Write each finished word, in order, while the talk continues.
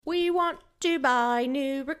we want to buy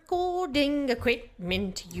new recording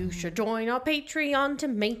equipment. You should join our Patreon to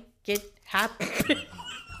make it happen.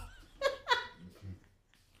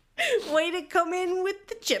 Way to come in with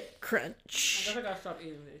the chip crunch. I gotta stop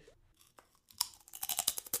eating these.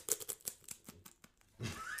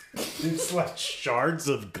 It's like shards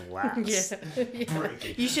of glass. Yeah.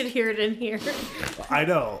 You should hear it in here. I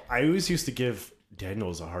know. I always used to give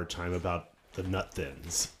Daniels a hard time about the nut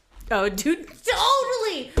thins. Oh, dude,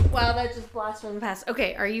 totally. Wow, that just blasted from the past.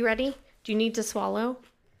 Okay, are you ready? Do you need to swallow?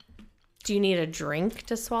 Do you need a drink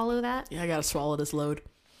to swallow that? Yeah, I gotta swallow this load.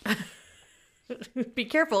 Be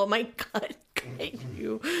careful, it might cut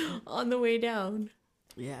you on the way down.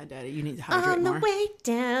 Yeah, Daddy, you need to hydrate On the more. way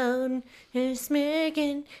down,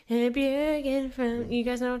 smirking, bjorking from... You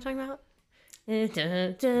guys know what I'm talking about?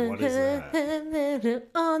 What is that?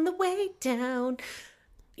 On the way down,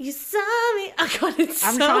 you saw me. Oh God,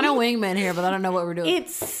 I'm trying to wingman here, but I don't know what we're doing.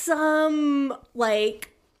 It's some,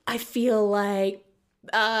 like, I feel like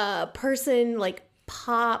person, like,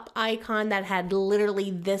 pop icon that had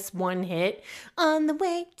literally this one hit. On the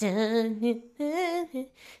way down,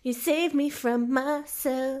 you saved me from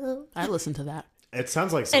myself. I listened to that. It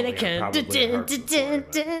sounds like something I probably heard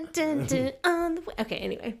before, on the way. Okay,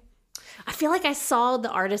 anyway. I feel like I saw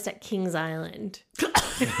the artist at Kings Island.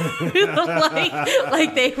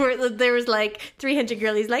 like there was like 300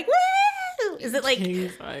 girlies like, woo! Is it like...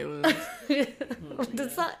 Kings Island.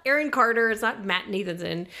 It's not Aaron Carter. It's not Matt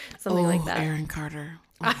Nathanson. Something like that. Aaron Carter.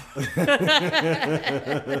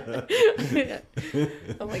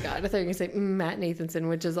 Oh my God. I thought you were going to say Matt Nathanson,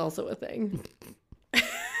 which is also a thing.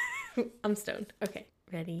 I'm stoned. Okay.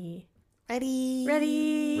 Ready. That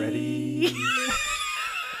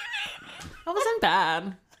wasn't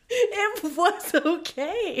bad. It was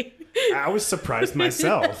okay. I was surprised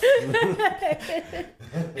myself.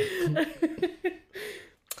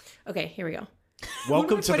 Okay, here we go.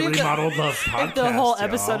 Welcome to the Remodeled Love podcast. The whole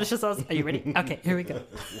episode y'all. is just us. Are you ready? Okay, here we go.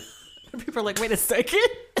 People are like, wait a second.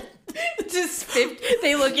 Just 50,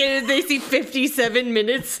 they look at it and they see 57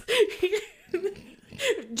 minutes.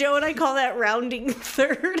 Joe and I call that rounding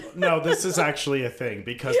third. No, this is actually a thing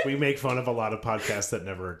because we make fun of a lot of podcasts that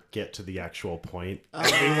never get to the actual point.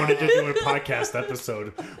 And we wanted to do a podcast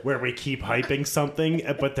episode where we keep hyping something,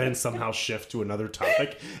 but then somehow shift to another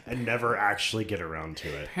topic and never actually get around to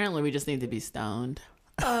it. Apparently, we just need to be stoned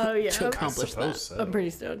Oh, yeah. to accomplish that. So. I'm pretty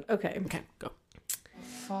stoned. Okay. Okay, go.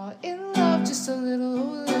 Fall in love just a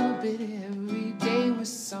little bit every day with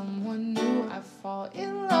someone new. I fall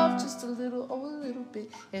in love just a little bit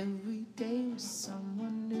every day with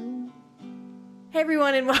someone new. Hey,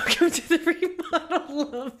 everyone, and welcome to the Remodel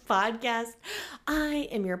Love podcast. I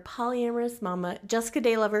am your polyamorous mama, Jessica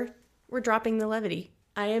Daylover. We're dropping the levity.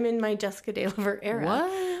 I am in my Jessica Daylover era.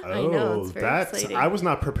 What? I know, it's very exciting. I was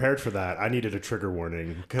not prepared for that. I needed a trigger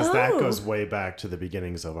warning because that goes way back to the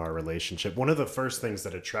beginnings of our relationship. One of the first things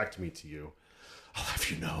that attracted me to you, I'll have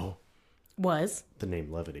you know, Was? the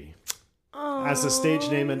name Levity. As a stage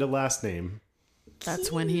name and a last name.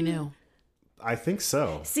 That's when he knew. I think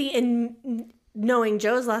so. See, and knowing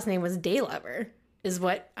Joe's last name was Daylover is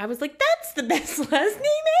what I was like, that's the best last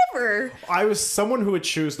name ever. I was someone who would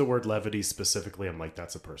choose the word levity specifically. I'm like,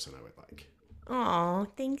 that's a person I would like. Aw,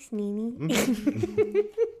 thanks, Nini.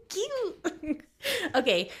 Cute.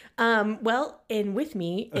 Okay, well, and with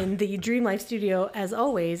me in the Dream Life studio, as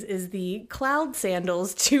always, is the cloud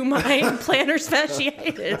sandals to my plantar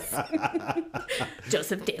fasciitis.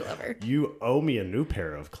 Joseph Daylover. You owe me a new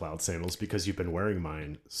pair of cloud sandals because you've been wearing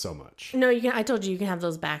mine so much. No, you can. I told you can have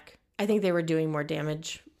those back. I think they were doing more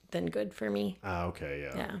damage than good for me. Ah, okay,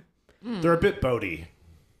 yeah. Yeah. They're a bit boaty.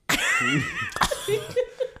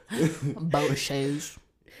 Boat shoes.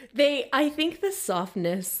 I think the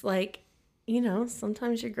softness, like, you know,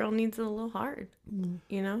 sometimes your girl needs it a little hard,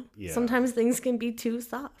 you know? Yeah. Sometimes things can be too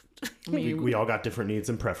soft. We all got different needs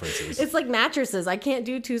and preferences. It's like mattresses. I can't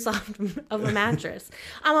do too soft of a mattress.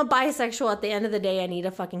 I'm a bisexual. At the end of the day, I need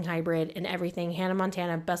a fucking hybrid and everything. Hannah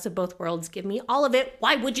Montana, best of both worlds. Give me all of it.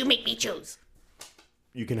 Why would you make me choose?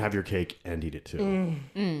 You can have your cake and eat it too.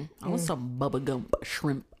 I want some bubblegum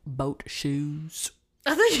shrimp boat shoes.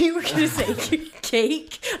 I thought you were going to say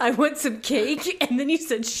cake. I want some cake. And then you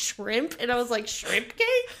said shrimp. And I was like, shrimp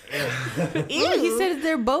cake? Ew. He said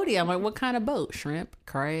they're boaty. I'm like, what kind of boat? Shrimp,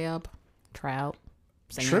 crab, trout,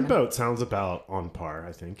 salmon. Shrimp boat sounds about on par,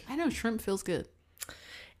 I think. I know shrimp feels good.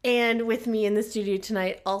 And with me in the studio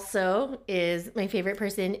tonight also is my favorite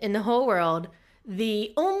person in the whole world.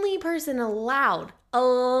 The only person allowed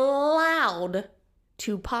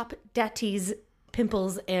to pop Daddy's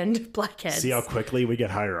pimples and blackheads. See how quickly we get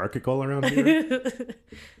hierarchical around here?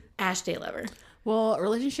 Ash Daylover. Well,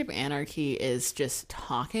 relationship anarchy is just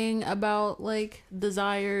talking about like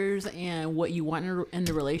desires and what you want in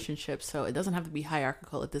the relationship. So it doesn't have to be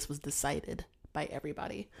hierarchical if this was decided by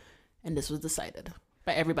everybody. And this was decided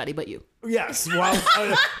by everybody but you. Yes, well,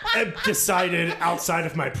 decided outside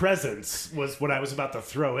of my presence was what I was about to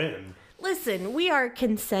throw in. Listen, we are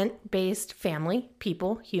consent-based family,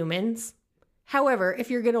 people, humans. However, if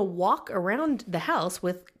you're going to walk around the house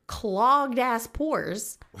with clogged-ass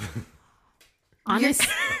pores...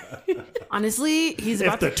 Honestly, he's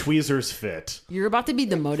about if the tweezers fit. You're about to be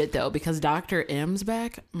demoted, though, because Dr. M's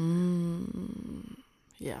back.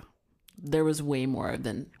 Yeah. There was way more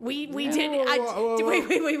than... We did... Wait,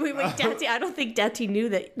 Daddy, I don't think Daddy knew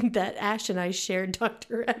that Ash and I shared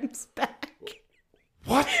Dr. M's back.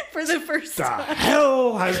 What? For the first the time.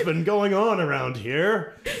 hell has been going on around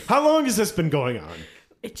here? How long has this been going on?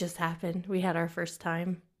 It just happened. We had our first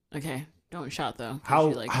time. Okay, don't shout, though.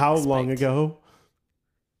 How long ago?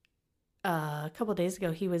 A couple days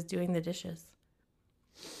ago, he was doing the dishes.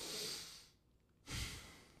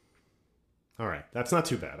 All right, that's not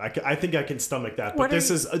too bad. I think I can stomach that. But this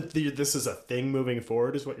is a thing moving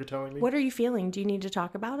forward, is what you're telling me? What are you feeling? Do you need to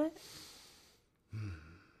talk about it?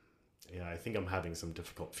 Yeah, I think I'm having some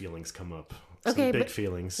difficult feelings come up. Okay, some big but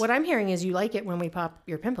feelings. What I'm hearing is you like it when we pop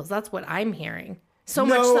your pimples. That's what I'm hearing. So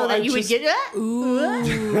much so that you would get...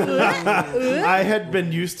 I had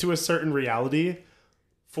been used to a certain reality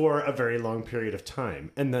for a very long period of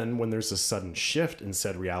time. And then when there's a sudden shift in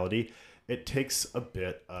said reality, it takes a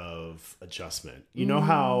bit of adjustment. You know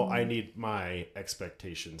how I need my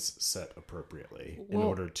expectations set appropriately in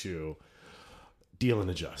order to deal and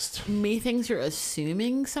adjust. Methinks you're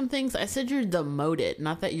assuming some things. I said you're demoted,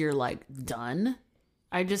 not that you're like done.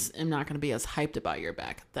 I just am not going to be as hyped about your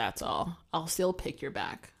back. That's all. I'll still pick your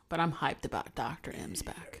back, but I'm hyped about Dr. M's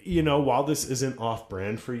back. You know, while this isn't off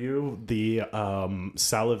brand for you, the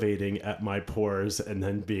salivating at my pores and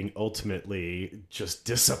then being ultimately just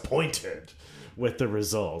disappointed with the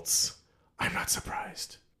results, I'm not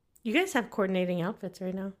surprised. You guys have coordinating outfits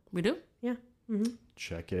right now. We do? Yeah. Mm-hmm.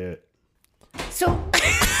 Check it. So...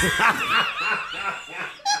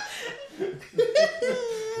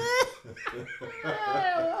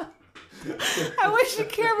 I wish the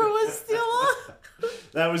camera was still on.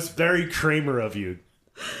 That was very Kramer of you.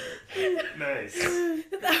 Nice.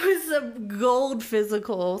 That was some gold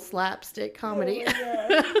physical slapstick comedy.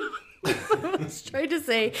 I was trying to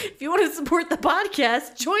say, if you want to support the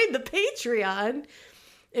podcast, join the Patreon.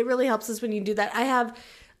 It really helps us when you do that. I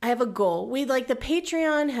have a goal. The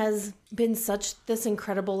Patreon has been such this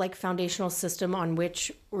incredible foundational system on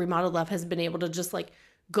which Remodeled Love has been able to just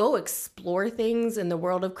go explore things in the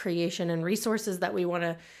world of creation and resources that we want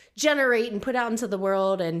to generate and put out into the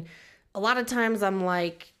world. And a lot of times I'm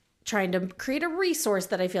trying to create a resource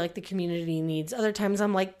that I feel like the community needs. Other times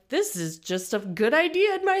I'm like, this is just a good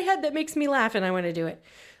idea in my head that makes me laugh and I want to do it.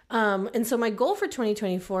 And so my goal for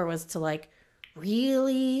 2024 was to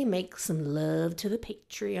really make some love to the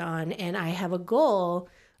Patreon. And I have a goal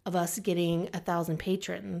of us getting 1,000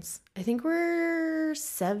 patrons. I think we're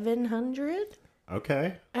 700.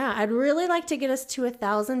 Okay. Yeah, I'd really like to get us to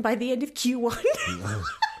 1,000 by the end of Q1.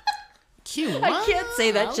 Q1? I can't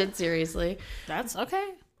say that shit seriously. That's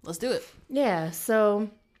okay. Let's do it. Yeah, so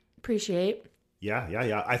appreciate.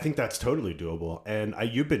 Yeah. I think that's totally doable. And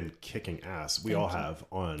you've been kicking ass. We all have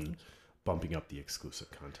on bumping up the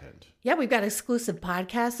exclusive content. Yeah, we've got exclusive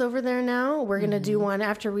podcasts over there now. We're going to do one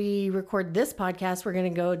after we record this podcast. We're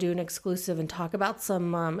going to go do an exclusive and talk about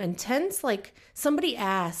some intense, somebody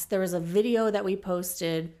asked, there was a video that we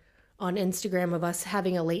posted on Instagram of us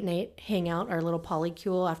having a late night hangout, our little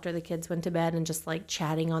polycule after the kids went to bed and just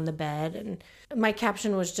chatting on the bed. And my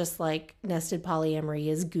caption was just nested polyamory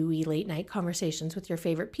is gooey late night conversations with your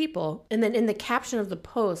favorite people. And then in the caption of the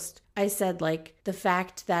post, I said the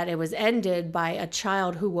fact that it was ended by a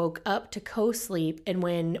child who woke up to co-sleep. And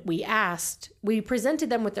when we presented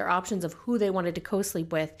them with their options of who they wanted to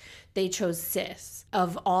co-sleep with, they chose cis.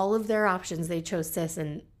 Of all of their options, they chose cis.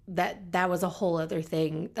 And that was a whole other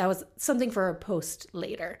thing. That was something for a post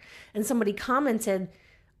later. And somebody commented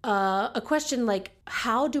a question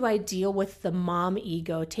how do I deal with the mom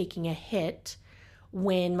ego taking a hit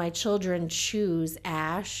when my children choose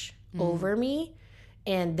Ash over me?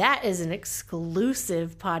 And that is an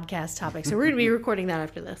exclusive podcast topic. So we're going to be recording that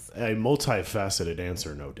after this. A multifaceted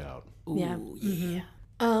answer, no doubt. Ooh, yeah. Yeah.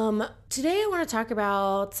 Today I want to talk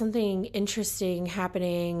about something interesting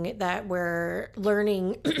happening that we're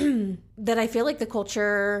learning that I feel like the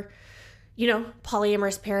culture,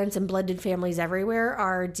 polyamorous parents and blended families everywhere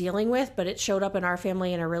are dealing with, but it showed up in our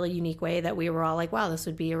family in a really unique way that we were all like, wow, this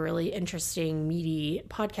would be a really interesting, meaty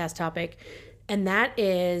podcast topic. and that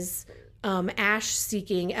is Ash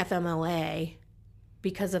seeking FMLA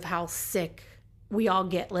because of how sick we all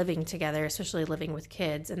get living together, especially living with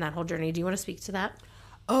kids and that whole journey. Do you want to speak to that?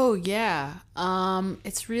 Oh, yeah.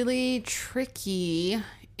 It's really tricky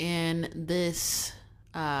in this,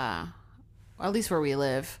 at least where we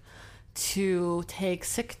live, to take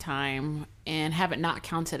sick time and have it not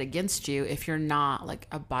counted against you if you're not like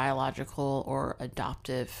a biological or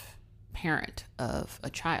adoptive parent of a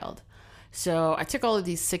child. So I took all of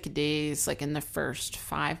these sick days like in the first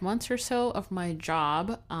 5 months or so of my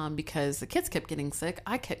job because the kids kept getting sick.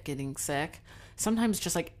 I kept getting sick. Sometimes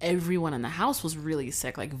just like everyone in the house was really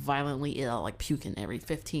sick, like violently ill, like puking every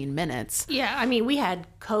 15 minutes. Yeah, I mean, we had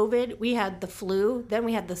COVID, we had the flu, then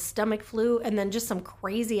we had the stomach flu, and then just some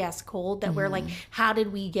crazy ass cold that we're like, how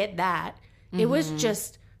did we get that? It was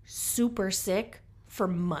just super sick for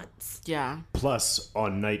months. Yeah. Plus,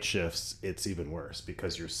 on night shifts, it's even worse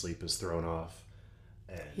because your sleep is thrown off.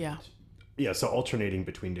 And yeah, so alternating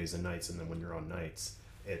between days and nights, and then when you're on nights,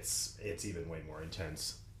 it's even way more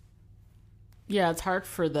intense. Yeah, it's hard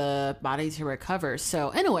for the body to recover. So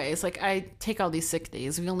anyways, like I take all these sick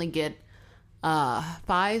days. We only get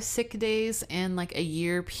 5 sick days in like a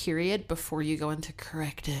year period before you go into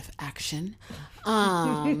corrective action.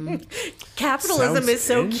 Capitalism is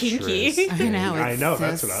so kinky. I know. I know, so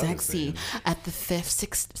that's what I was sexy. saying. At the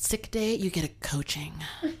 5th sick day, you get a coaching.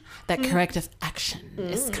 That corrective action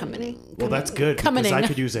is coming. Well, that's good because Coming. I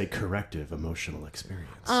could use a corrective emotional experience.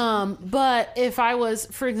 But if I was,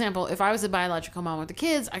 for example, if I was a biological mom with the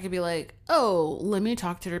kids, I could be like, oh, let me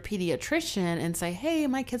talk to their pediatrician and say, hey,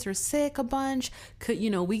 my kids are sick a bunch. Could,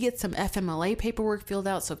 we get some FMLA paperwork filled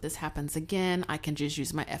out. So if this happens again, I can just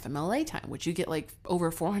use my FMLA time, which you get like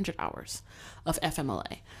over 400 hours of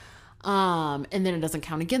FMLA. And then it doesn't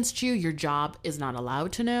count against you. Your job is not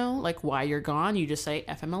allowed to know like why you're gone. You just say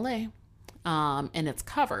FMLA. And it's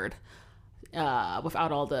covered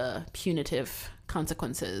without all the punitive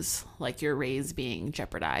consequences, like your raise being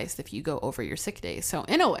jeopardized if you go over your sick days. So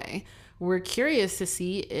in a way, we're curious to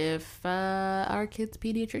see if our kid's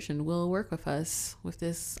pediatrician will work with us with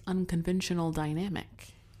this unconventional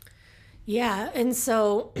dynamic. Yeah, and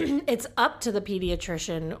so it's up to the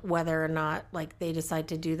pediatrician whether or not like they decide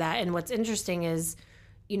to do that. And what's interesting is,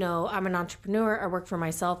 I'm an entrepreneur. I work for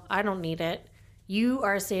myself. I don't need it. You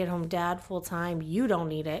are a stay-at-home dad full time. You don't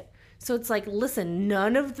need it. So it's like, listen,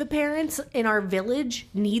 none of the parents in our village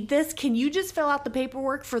need this. Can you just fill out the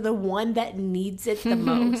paperwork for the one that needs it the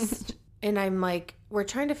most? And I'm like, we're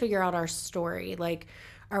trying to figure out our story. Like,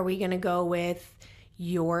 are we going to go with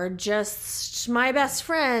you're just my best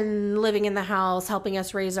friend living in the house, helping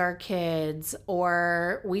us raise our kids?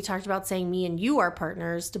 Or we talked about saying me and you are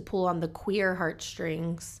partners to pull on the queer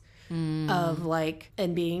heartstrings of like,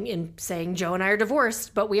 and saying Joe and I are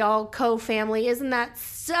divorced, but we all co-family. Isn't that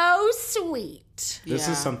so sweet? This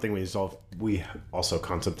is something we also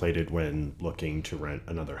contemplated when looking to rent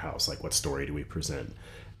another house. Like, what story do we present?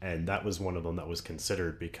 And that was one of them that was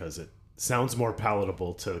considered because it sounds more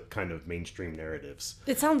palatable to kind of mainstream narratives.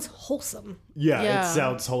 It sounds wholesome. Yeah. It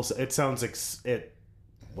sounds wholesome. It sounds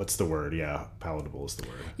what's the word? Yeah, palatable is the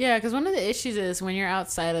word. Yeah, because one of the issues is when you're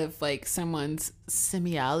outside of like someone's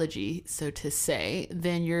semiology, so to say,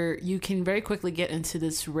 then you can very quickly get into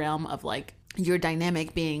this realm of like your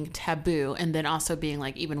dynamic being taboo and then also being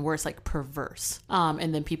like even worse, like perverse.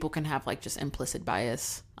 And then people can have like just implicit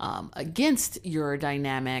bias against your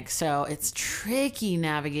dynamic. So it's tricky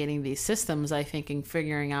navigating these systems, I think, and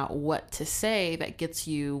figuring out what to say that gets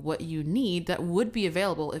you what you need that would be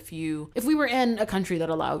available if we were in a country that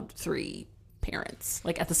allowed 3 parents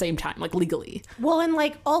like at the same time, like legally. Well, and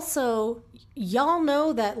like also y'all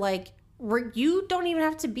know that like you don't even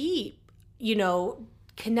have to be,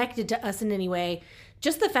 connected to us in any way.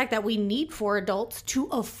 Just the fact that we need 4 adults to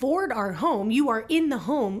afford our home. You are in the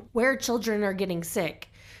home where children are getting sick.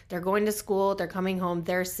 They're going to school, they're coming home,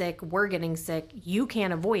 they're sick, we're getting sick. You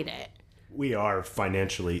can't avoid it. We are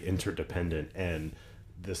financially interdependent, and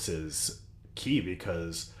this is key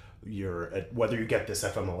because whether you get this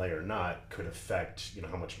FMLA or not could affect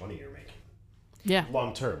how much money you're making. Yeah.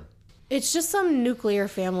 Long term. It's just some nuclear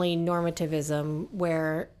family normativism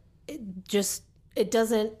where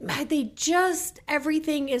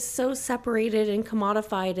everything is so separated and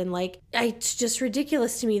commodified, and like it's just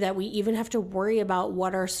ridiculous to me that we even have to worry about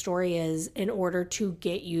what our story is in order to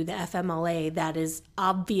get you the FMLA. That is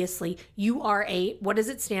obviously, you are what does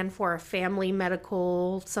it stand for? A family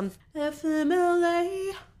medical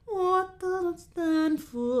FMLA. What does it stand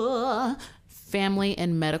for? Family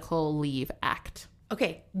and Medical Leave Act.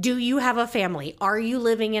 Okay, do you have a family? Are you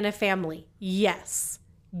living in a family? Yes.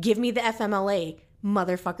 Give me the FMLA.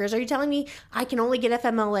 motherfuckers. Are you telling me I can only get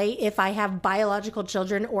FMLA if I have biological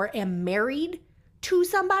children or am married to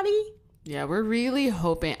somebody? Yeah, we're really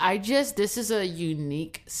hoping. This is a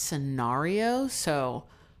unique scenario, so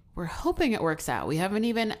we're hoping it works out. We haven't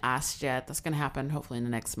even asked yet. That's going to happen hopefully in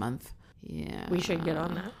the next month. Yeah. We should get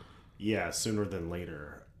on that. Yeah, sooner than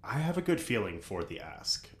later. I have a good feeling for the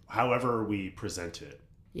ask, however we present it.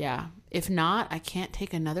 Yeah. If not, I can't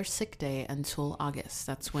take another sick day until August.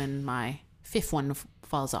 That's when my 5th one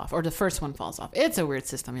falls off, or the first one falls off. It's a weird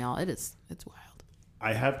system, y'all. It's wild.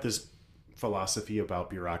 I have this philosophy about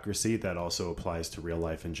bureaucracy that also applies to real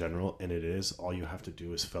life in general, and it is all you have to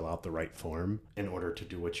do is fill out the right form in order to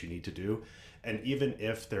do what you need to do. And even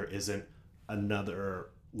if there isn't another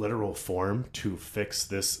literal form to fix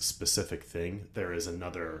this specific thing, there is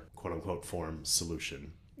another quote-unquote form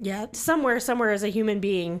solution. Yeah, somewhere is a human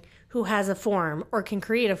being who has a form or can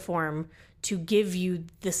create a form to give you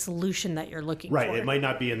the solution that you're looking for. Right, it might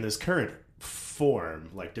not be in this current form,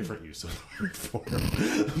 like different use of form,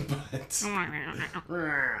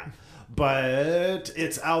 but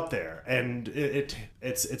it's out there, and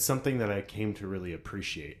it's something that I came to really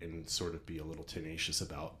appreciate and sort of be a little tenacious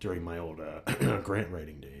about during my old grant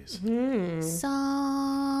writing days.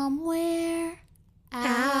 Somewhere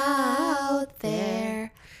out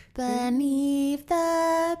there beneath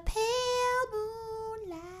the pale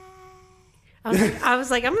moonlight. I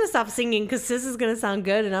was like, I'm going to stop singing because this is going to sound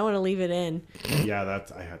good and I want to leave it in. Yeah,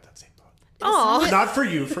 I had that same thought. Oh, Not for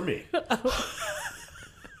you, for me.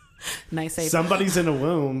 Nice save. Somebody's in a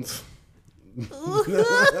wound. What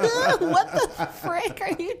the frick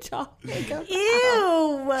are you talking about?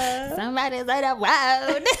 ew. Somebody's in a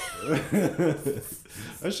wound.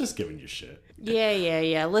 I was just giving you shit.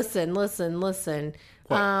 Yeah. Listen. What?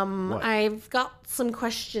 I've got some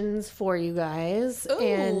questions for you guys.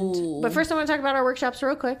 Ooh. But first I want to talk about our workshops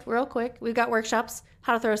real quick. We've got workshops.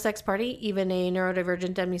 How to throw a sex party, even a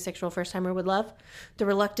neurodivergent demisexual first timer would love. The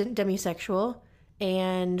reluctant demisexual.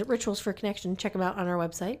 And rituals for connection. Check them out on our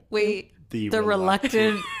website. Wait, the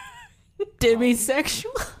reluctant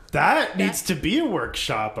demisexual? That needs to be a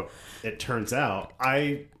workshop, it turns out.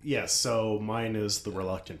 So mine is the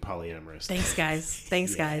reluctant polyamorous. Thanks, guys.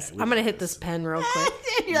 I'm going to hit this pen real quick.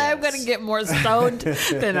 I'm going to get more stoned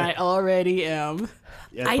than I already am.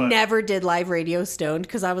 Yeah, I never did live radio stoned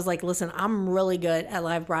because I was like, listen, I'm really good at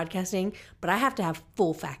live broadcasting, but I have to have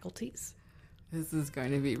full faculties. This is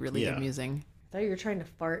going to be really amusing. I thought you were trying to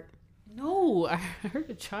fart. No, I heard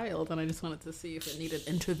a child and I just wanted to see if it needed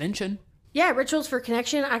intervention. Yeah, rituals for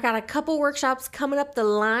connection. I got a couple workshops coming up the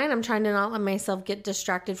line. I'm trying to not let myself get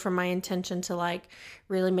distracted from my intention to like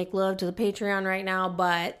really make love to the Patreon right now.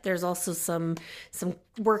 But there's also some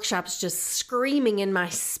workshops just screaming in my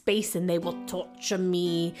space, and they will torture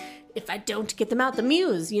me if I don't get them out. The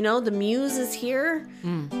muse, the muse is here,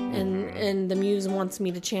 and the muse wants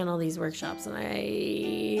me to channel these workshops, and I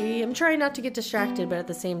am trying not to get distracted. But at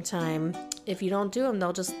the same time, if you don't do them,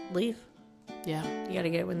 they'll just leave. Yeah. You got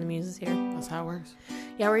to get it when the muse is here. That's how it works.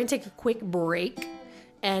 Yeah, we're going to take a quick break.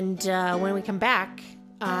 And when we come back,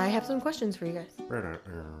 I have some questions for you guys.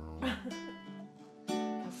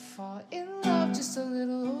 I fall in love just a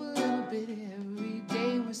little bit every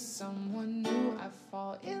day with someone new. I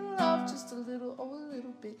fall in love just a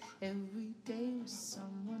little bit every day with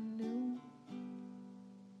someone new.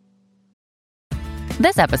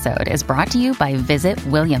 This episode is brought to you by Visit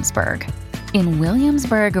Williamsburg. In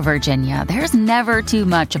Williamsburg, Virginia, there's never too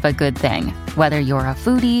much of a good thing. Whether you're a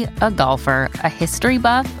foodie, a golfer, a history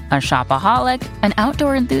buff, a shopaholic, an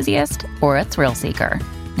outdoor enthusiast, or a thrill seeker,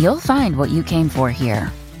 you'll find what you came for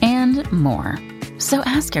here and more. So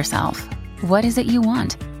ask yourself, what is it you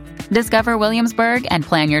want? Discover Williamsburg and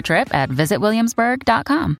plan your trip at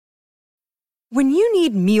visitwilliamsburg.com. When you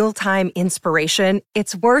need mealtime inspiration,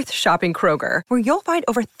 it's worth shopping Kroger, where you'll find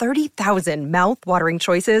over 30,000 mouth-watering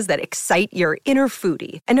choices that excite your inner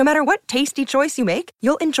foodie. And no matter what tasty choice you make,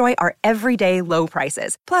 you'll enjoy our everyday low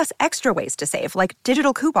prices, plus extra ways to save, like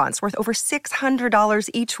digital coupons worth over $600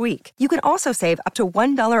 each week. You can also save up to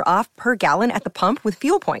 $1 off per gallon at the pump with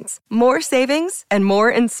fuel points. More savings and more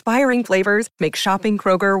inspiring flavors make shopping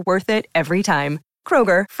Kroger worth it every time.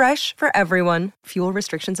 Kroger, fresh for everyone. Fuel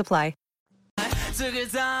restrictions apply. Took a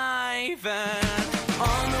dive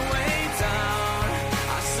on the way down.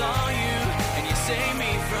 I saw you and you saved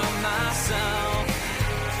me from myself.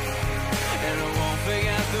 And I won't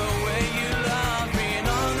forget the way you loved me. And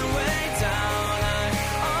on the way down, I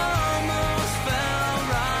almost fell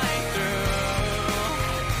right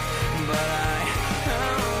through. But I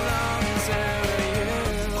held on to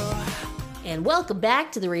you. And and welcome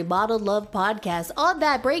back to the Remodeled Love Podcast. On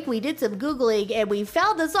that break, we did some Googling and we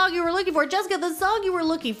found the song you were looking for. Jessica, the song you were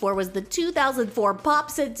looking for was the 2004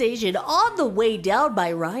 pop sensation On the Way Down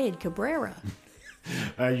by Ryan Cabrera.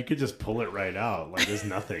 You could just pull it right out like there's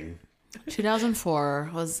nothing.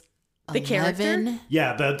 2004 was The 11. character?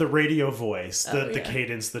 Yeah, the radio voice, the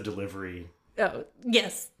cadence, the delivery. Oh,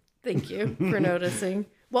 yes. Thank you for noticing.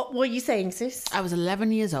 What were you saying, sis? I was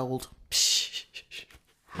 11 years old.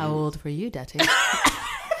 How old were you, Daddy?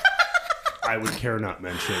 I would care not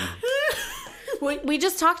mention. We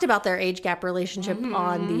just talked about their age gap relationship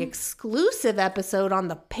on the exclusive episode on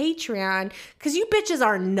the Patreon, because you bitches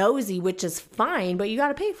are nosy, which is fine, but you got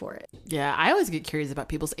to pay for it. Yeah, I always get curious about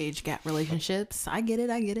people's age gap relationships. I get it.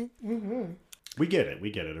 Mm-hmm. We get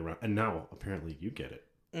it around, and now apparently you get it.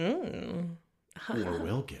 Or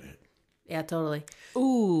will get it. Yeah, totally.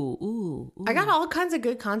 Ooh. I got all kinds of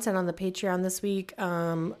good content on the Patreon this week.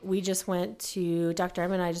 We just went to, Dr.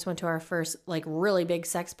 Em and I just went to our first like really big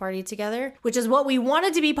sex party together, which is what we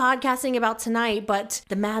wanted to be podcasting about tonight. But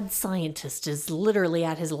the mad scientist is literally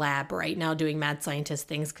at his lab right now doing mad scientist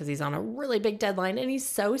things because he's on a really big deadline. And he's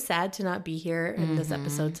so sad to not be here in this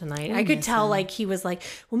episode tonight. I could tell like he was like,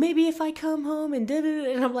 well, maybe if I come home and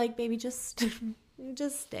da-da-da. And I'm like, baby, just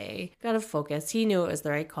stay. Gotta focus. He knew it was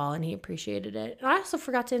the right call and he appreciated it. And I also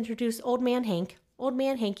forgot to introduce Old Man Hank. Old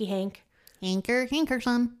Man Hanky Hank.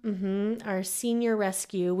 Hankerson. Our senior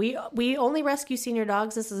rescue. We only rescue senior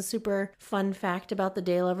dogs. This is a super fun fact about the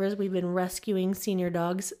Day Lovers. We've been rescuing senior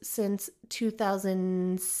dogs since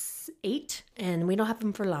 2008 and we don't have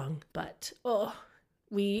them for long, but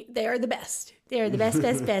they are the best. They are the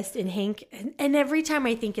best. And Hank, and every time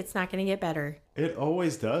I think it's not going to get better. It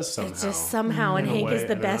always does somehow. It's just somehow, and Hank is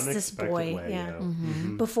the bestest boy. Way, yeah.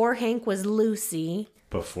 Mm-hmm. Before Hank was Lucy.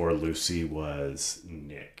 Before Lucy was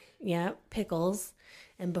Nick. Yeah, Pickles.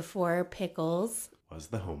 And before Pickles Was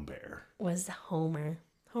the home bear. was Homer.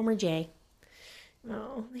 Homer J.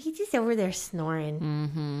 Oh, he's just over there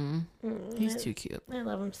snoring. He's too cute. I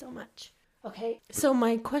love him so much. Okay, so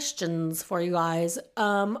my questions for you guys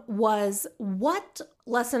was, what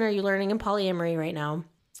lesson are you learning in polyamory right now?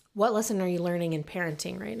 What lesson are you learning in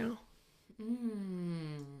parenting right now?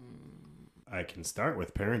 I can start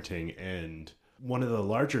with parenting, and one of the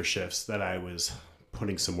larger shifts that I was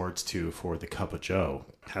putting some words to for the Cup of Joe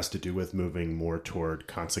has to do with moving more toward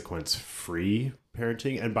consequence-free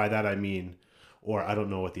parenting, and by that I mean, or I don't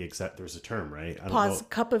know what the exact, there's a term, right? I don't Pause. know.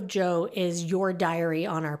 Cup of Joe is your diary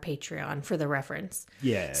on our Patreon for the reference.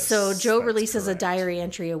 Yes. So Joe that's releases correct. a diary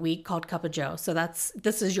entry a week called Cup of Joe. So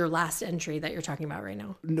this is your last entry that you're talking about right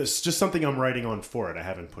now. It's just something I'm writing on for it. I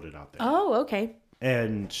haven't put it out there. Oh, okay.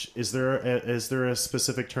 And is there a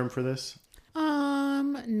specific term for this?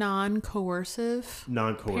 Non-coercive.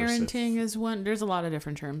 Non-coercive. Parenting is one. There's a lot of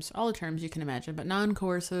different terms. All the terms you can imagine, but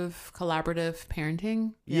non-coercive, collaborative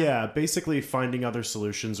parenting. Yeah, basically finding other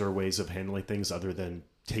solutions or ways of handling things other than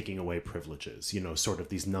taking away privileges, sort of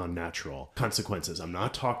these non-natural consequences. I'm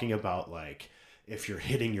not talking about like if you're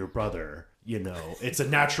hitting your brother, it's a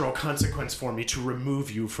natural consequence for me to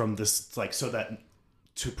remove you from this, like, so that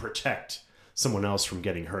to protect someone else from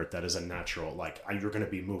getting hurt. That is a natural, like, you're going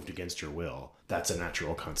to be moved against your will. That's a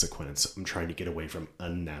natural consequence. I'm trying to get away from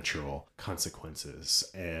unnatural consequences.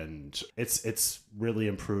 And it's really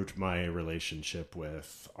improved my relationship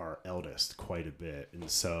with our eldest quite a bit. And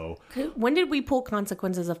so When did we pull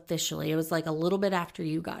consequences officially? It was like a little bit after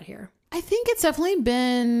you got here. I think it's definitely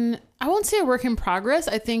been, I won't say a work in progress.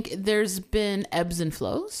 I think there's been ebbs and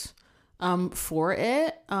flows for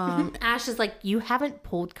it. Ash is like, you haven't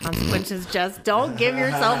pulled consequences. Just don't give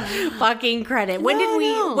yourself fucking credit. When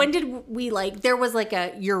did we like, there was like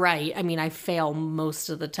you're right. I mean, I fail most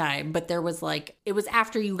of the time, but there was like, it was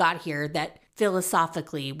after you got here that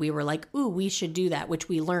philosophically we were like, ooh, we should do that, which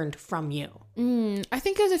we learned from you. I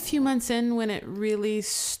think it was a few months in when it really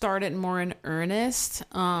started more in earnest.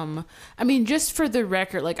 I mean, just for the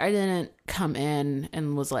record, like, I didn't come in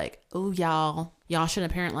and was like, oh, y'all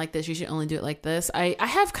shouldn't parent like this. You should only do it like this. I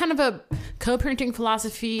have kind of a co-parenting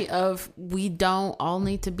philosophy of we don't all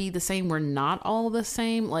need to be the same. We're not all the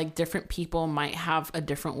same. Like, different people might have a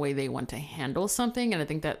different way they want to handle something. And I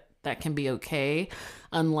think that can be okay.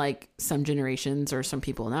 Unlike some generations or some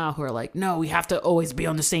people now who are like, no, we have to always be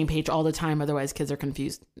on the same page all the time. Otherwise kids are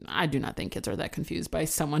confused. I do not think kids are that confused by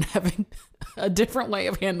someone having a different way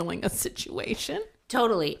of handling a situation.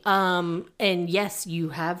 Totally. And yes, you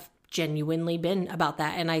have genuinely been about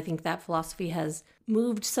that. And I think that philosophy has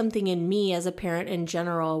moved something in me as a parent in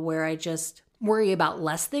general, where I just worry about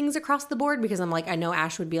less things across the board, because I'm like, I know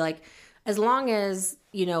Ash would be like, as long as,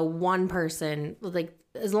 one person, like,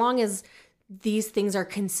 as long as these things are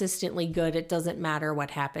consistently good. It doesn't matter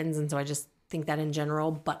what happens. And so I just think that in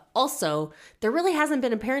general, but also there really hasn't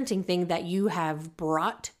been a parenting thing that you have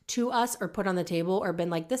brought to us or put on the table or been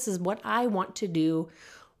like, this is what I want to do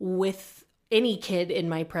with any kid in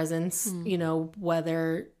my presence, you know,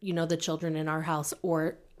 whether, you know, the children in our house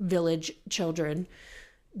or village children,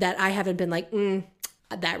 that I haven't been like,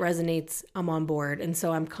 that resonates, I'm on board. And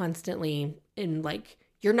so I'm constantly in like,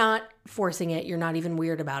 you're not forcing it, you're not even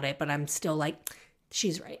weird about it, but I'm still like,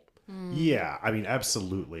 she's right. Yeah, I mean,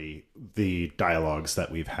 absolutely. The dialogues that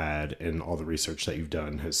we've had and all the research that you've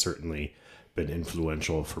done has certainly been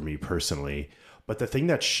influential for me personally. But the thing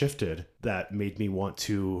that shifted that made me want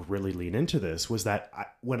to really lean into this was that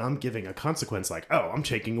when I'm giving a consequence like, oh, I'm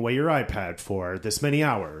taking away your iPad for this many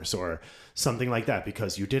hours or something like that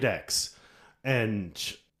because you did X. And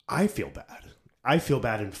I feel bad. I feel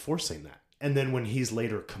bad enforcing that. And then when he's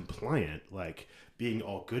later compliant, like being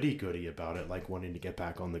all goody-goody about it, like wanting to get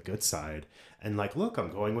back on the good side and like, look,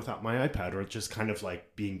 I'm going without my iPad, or just kind of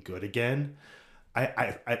like being good again.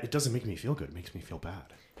 It doesn't make me feel good. It makes me feel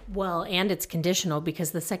bad. Well, and it's conditional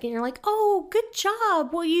because the second you're like, oh, good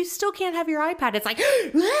job. Well, you still can't have your iPad. It's like,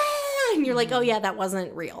 and you're like, oh yeah, that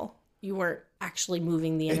wasn't real. You weren't actually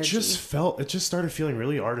moving the energy. It just started feeling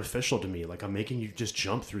really artificial to me. Like I'm making you just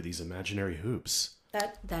jump through these imaginary hoops.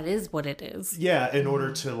 That is what it is. Yeah. In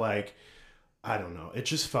order to like, I don't know. It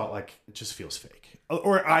just felt like, it just feels fake.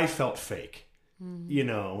 Or I felt fake, you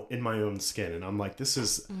know, in my own skin. And I'm like,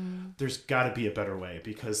 there's gotta be a better way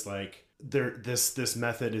because like this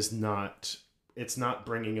method is not, it's not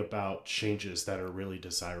bringing about changes that are really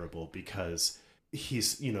desirable because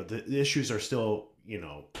he's, you know, the issues are still, you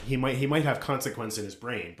know, he might have consequence in his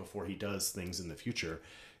brain before he does things in the future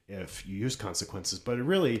if you use consequences, but it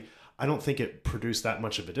really, I don't think it produced that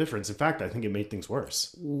much of a difference. In fact, I think it made things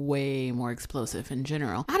worse. Way more explosive in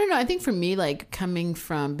general. I don't know. I think for me, like coming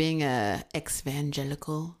from being a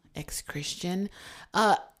ex-evangelical, ex-Christian,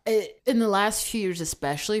 in the last few years,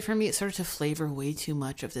 especially for me, it started to flavor way too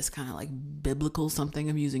much of this kind of like biblical something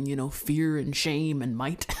of using, you know, fear and shame and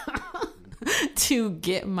might to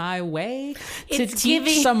get my way, to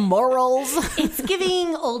teach some morals. It's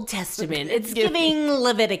giving Old Testament. It's giving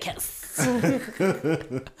Leviticus.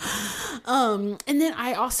 And then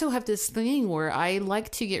I also have this thing where I like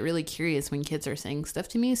to get really curious when kids are saying stuff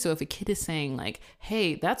to me. So if a kid is saying like,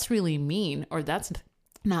 hey, that's really mean, or that's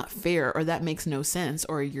not fair, or that makes no sense,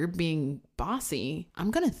 or you're being bossy,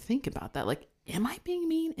 I'm going to think about that. Like, am I being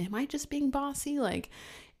mean? Am I just being bossy? Like,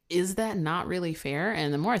 is that not really fair?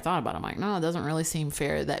 And the more I thought about it, I'm like, no, it doesn't really seem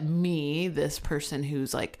fair that me, this person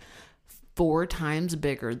who's like 4 times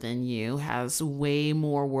bigger than you, has way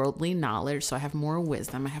more worldly knowledge. So I have more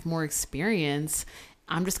wisdom. I have more experience.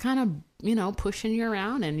 I'm just kind of, you know, pushing you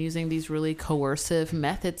around and using these really coercive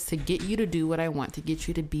methods to get you to do what I want, to get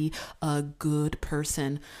you to be a good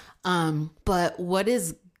person. But what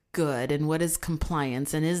is good and what is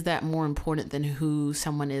compliance, and is that more important than who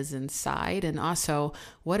someone is inside? And also,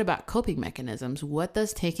 what about coping mechanisms? What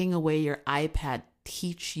does taking away your iPad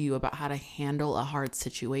teach you about how to handle a hard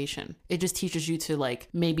situation? It just teaches you to like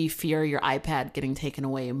maybe fear your iPad getting taken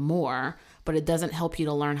away more, but it doesn't help you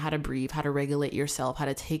to learn how to breathe, how to regulate yourself, how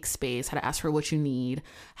to take space, how to ask for what you need,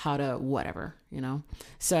 how to whatever, you know?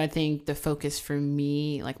 So I think the focus for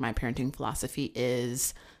me, like my parenting philosophy,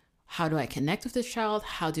 is how do I connect with this child?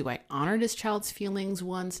 How do I honor this child's feelings,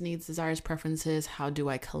 wants, needs, desires, preferences? How do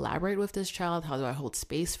I collaborate with this child? How do I hold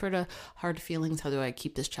space for the hard feelings? How do I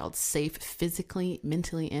keep this child safe physically,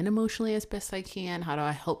 mentally, and emotionally as best I can? How do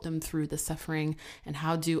I help them through the suffering? And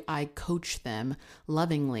how do I coach them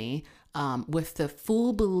lovingly with the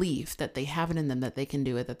full belief that they have it in them, that they can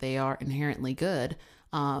do it, that they are inherently good?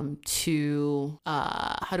 How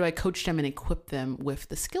do I coach them and equip them with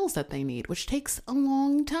the skills that they need, which takes a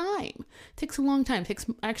long time. It takes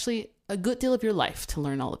actually a good deal of your life to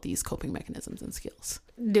learn all of these coping mechanisms and skills.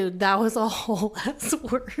 Dude, that was a whole ass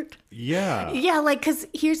word. Yeah. Yeah, like, because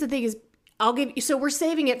here's the thing is, so we're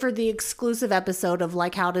saving it for the exclusive episode of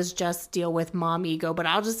like, how does Jess deal with mom ego? But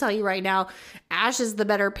I'll just tell you right now, Ash is the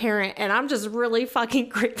better parent, and I'm just really fucking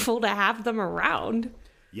grateful to have them around.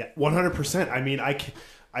 Yeah, 100%. I mean,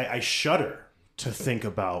 I shudder to think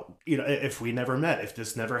about, you know, if we never met, if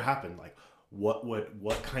this never happened, like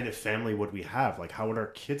what kind of family would we have? Like, how would our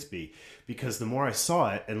kids be? Because the more I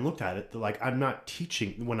saw it and looked at it, like, I'm not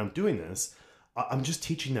teaching, when I'm doing this, I'm just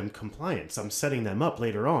teaching them compliance. I'm setting them up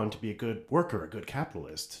later on to be a good worker, a good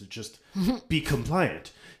capitalist, to just be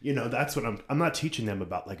compliant. You know, that's what I'm not teaching them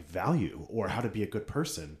about like value or how to be a good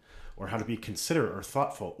person, or how to be considerate or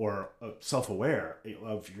thoughtful or self-aware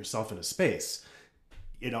of yourself in a space.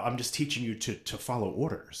 You know, I'm just teaching you to follow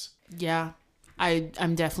orders. Yeah.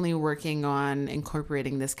 I'm definitely working on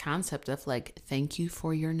incorporating this concept of like, thank you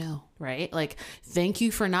for your no, right? Like, thank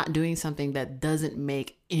you for not doing something that doesn't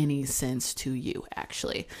make any sense to you,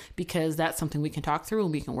 actually, because that's something we can talk through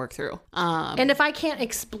and we can work through. And if I can't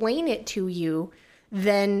explain it to you,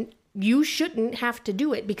 then you shouldn't have to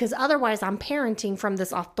do it, because otherwise I'm parenting from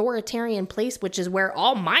this authoritarian place, which is where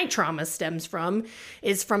all my trauma stems from,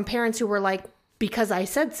 is from parents who were like, because I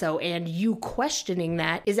said so, and you questioning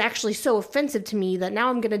that is actually so offensive to me that now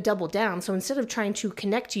I'm going to double down. So instead of trying to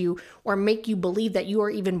connect you or make you believe that you are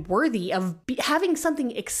even worthy of having something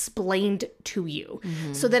explained to you.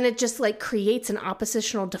 So then it just like creates an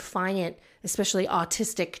oppositional, defiant, especially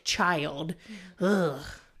autistic child. Ugh.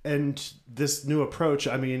 And this new approach,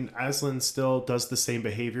 I mean, Aslan still does the same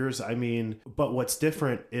behaviors. I mean, but what's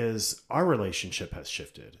different is our relationship has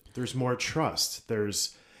shifted. There's more trust.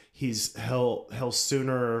 He'll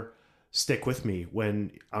sooner stick with me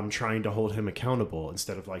when I'm trying to hold him accountable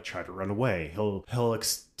instead of like try to run away. He'll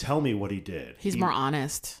tell me what he did. He's more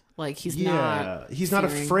honest. Like he's not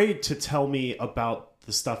afraid to tell me about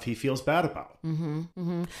the stuff he feels bad about.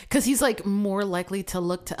 Because he's like more likely to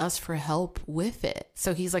look to us for help with it.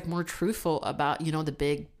 So he's like more truthful about, you know, the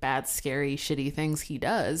big, bad, scary, shitty things he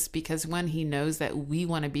does, because when he knows that we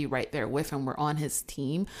want to be right there with him, we're on his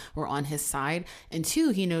team, we're on his side. And two,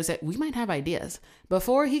 he knows that we might have ideas.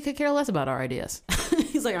 Before, he could care less about our ideas.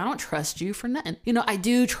 He's like, I don't trust you for nothing. You know, I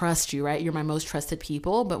do trust you, right? You're my most trusted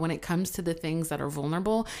people. But when it comes to the things that are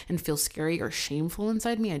vulnerable and feel scary or shameful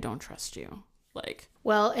inside me, I don't trust you.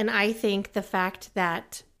 Well, and I think the fact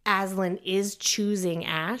that Aslan is choosing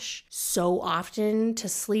Ash so often to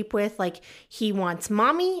sleep with, like he wants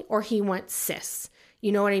mommy or he wants sis.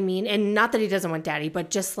 You know what I mean? And not that he doesn't want daddy, but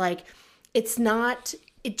just like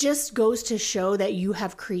it just goes to show that you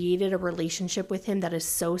have created a relationship with him that is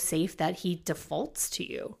so safe that he defaults to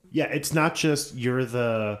you. Yeah, it's not just you're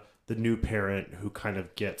the new parent who kind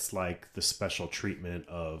of gets like the special treatment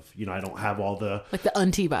of, you know, I don't have all the like the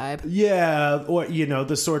auntie vibe. Yeah. Or, you know,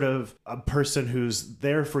 the sort of a person who's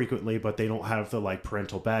there frequently, but they don't have the like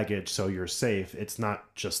parental baggage. So you're safe. It's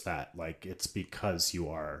not just that, like, it's because you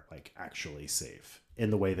are like actually safe in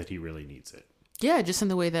the way that he really needs it. Yeah. Just in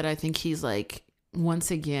the way that I think he's like,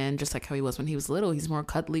 once again, just like how he was when he was little, he's more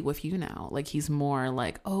cuddly with you now. Like he's more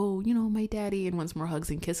like, oh, you know, my daddy, and wants more hugs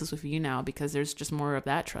and kisses with you now, because there's just more of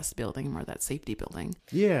that trust building, more of that safety building.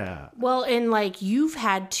 Yeah. Well, and like you've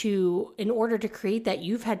had to, in order to create that,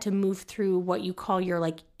 you've had to move through what you call your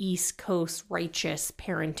like East Coast righteous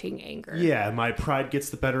parenting anger. Yeah, my pride gets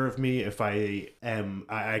the better of me if I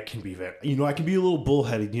can be very, you know, I can be a little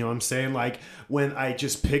bullheaded, you know what I'm saying? Like when I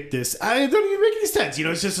just pick this, I don't even make any sense, you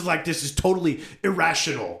know, it's just like this is totally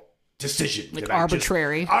irrational decision. Like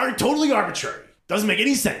arbitrary. Totally arbitrary. Doesn't make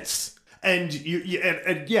any sense. And you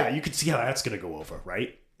could see how that's going to go over,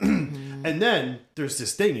 right? And then there's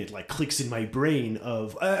this thing, it like clicks in my brain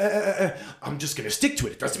of, I'm just going to stick to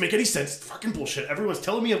it. It doesn't make any sense. It's fucking bullshit. Everyone's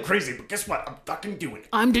telling me I'm crazy, but guess what? I'm fucking doing it.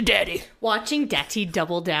 I'm the daddy. Watching Daddy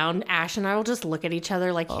double down, Ash and I will just look at each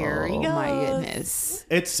other like, here he goes. Oh my goodness.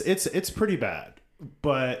 It's pretty bad.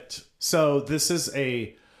 But so this is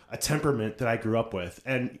a temperament that I grew up with.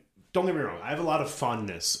 And don't get me wrong, I have a lot of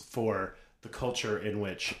fondness for the culture in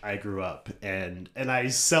which I grew up, and I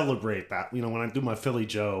celebrate that, you know, when I do my Philly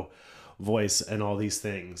Joe voice and all these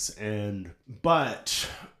things. But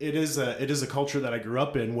it is a culture that I grew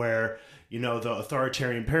up in where, you know, the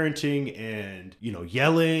authoritarian parenting and, you know,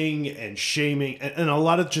 yelling and shaming and a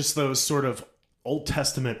lot of just those sort of Old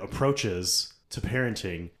Testament approaches to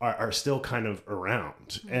parenting are still kind of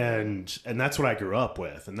around. And that's what I grew up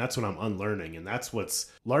with, and that's what I'm unlearning, and that's what's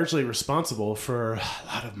largely responsible for a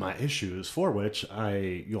lot of my issues, for which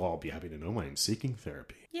you'll all be happy to know I'm seeking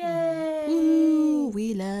therapy. Yay! Ooh,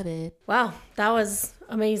 we love it. Wow, that was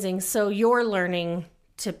amazing. So you're learning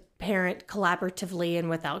to parent collaboratively and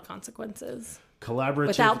without consequences. Collaboratively.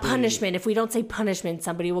 Without punishment. If we don't say punishment,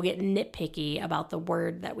 somebody will get nitpicky about the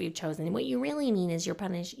word that we've chosen. What you really mean is you're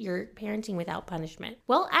parenting without punishment.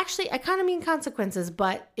 Well, actually, I kind of mean consequences,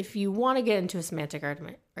 but if you want to get into a semantic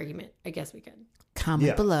argument, I guess we could.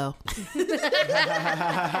 Comment below. My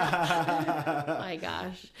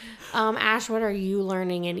gosh. Ash, what are you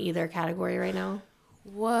learning in either category right now?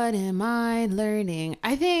 What am I learning?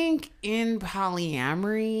 I think in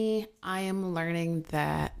polyamory, I am learning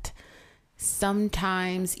that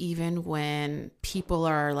sometimes even when people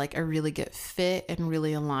are like a really good fit and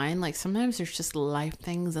really aligned, like sometimes there's just life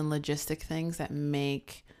things and logistic things that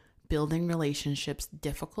make building relationships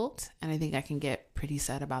difficult. And I think I can get pretty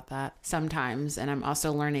sad about that sometimes. And I'm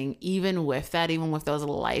also learning even with that, even with those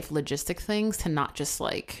life logistic things, to not just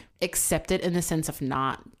like accept it in the sense of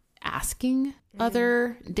not asking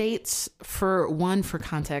other dates for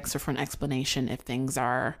context or for an explanation if things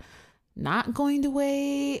are not going the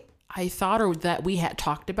way I thought or that we had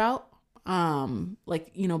talked about,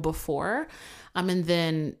 before, and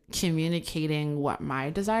then communicating what my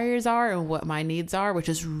desires are and what my needs are, which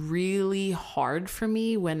is really hard for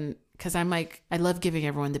me because I'm like, I love giving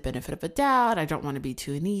everyone the benefit of a doubt. I don't want to be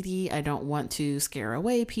too needy. I don't want to scare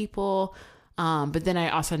away people. But then I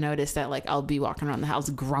also noticed that like I'll be walking around the house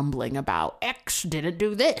grumbling about X didn't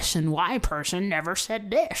do this and Y person never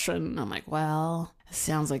said this. And I'm like, well, it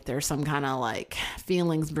sounds like there's some kind of like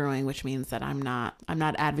feelings brewing, which means that I'm not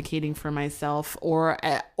advocating for myself or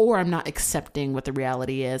I'm not accepting what the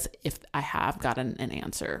reality is if I have gotten an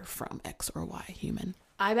answer from X or Y human.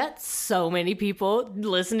 I bet so many people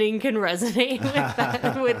listening can resonate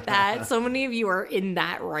with that. So many of you are in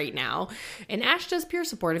that right now. And Ash does peer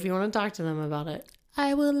support if you want to talk to them about it.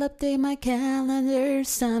 I will update my calendar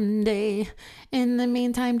someday. In the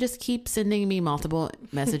meantime, just keep sending me multiple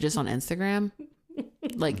messages on Instagram.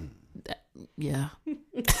 Yeah.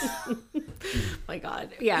 My God.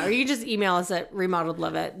 Yeah, or you just email us at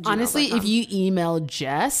remodeledlove@gmail.com. Honestly, if you email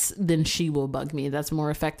Jess, then she will bug me. That's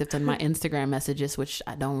more effective than my Instagram messages, which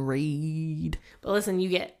I don't read. But listen, you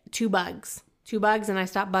get 2 bugs. 2 bugs and I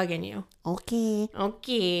stop bugging you.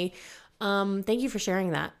 Okay. Thank you for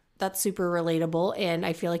sharing that. That's super relatable. And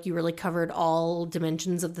I feel like you really covered all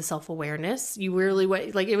dimensions of the self-awareness. You really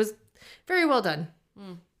it was very well done.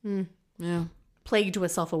 Yeah. Plagued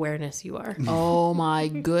with self-awareness you are. Oh my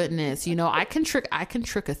goodness. I can trick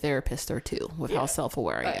a therapist or two with how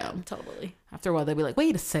self-aware I am. Totally. After a while they'll be like,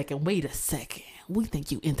 wait a second. We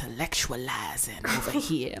think you intellectualizing over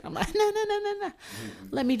here. And I'm like, no.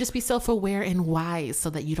 Let me just be self-aware and wise so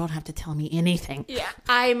that you don't have to tell me anything. Yeah.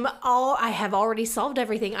 I have already solved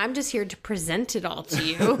everything. I'm just here to present it all to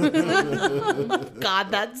you. God,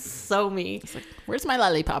 that's so me. It's like, where's my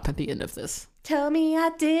lollipop at the end of this? Tell me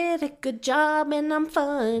I did a good job and I'm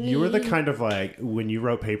funny. You were the kind of like, when you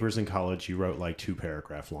wrote papers in college, you wrote like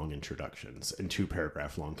 2-paragraph long introductions and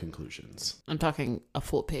 2-paragraph long conclusions. I'm talking a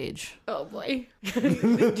full page. Oh boy.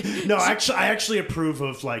 No, actually, I actually approve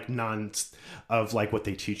of like what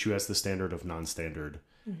they teach you as the standard of non-standard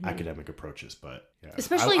academic apprours. But yeah,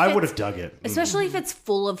 Especially I would have dug it. Especially if it's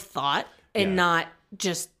full of thought and not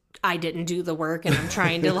just I didn't do the work and I'm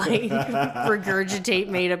trying to like regurgitate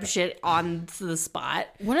made up shit on the spot.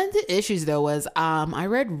 One of the issues though was I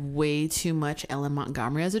read way too much Ellen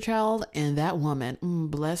Montgomery as a child, and that woman,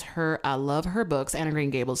 bless her, I love her books, Anne of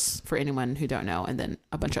Green Gables for anyone who don't know, and then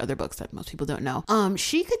a bunch of other books that most people don't know.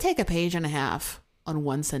 She could take a page and a half on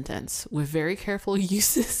one sentence with very careful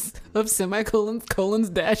uses of semicolons, colons,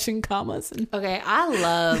 dash, and commas. Okay, I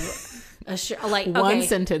love one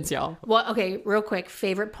sentence, y'all. Well, okay, real quick.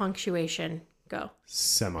 Favorite punctuation. Go.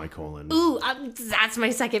 Semicolon. Ooh, that's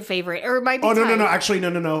my second favorite. Or it might be no. Actually,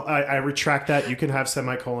 no. I retract that. You can have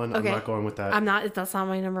semicolon. Okay. I'm not going with that. That's not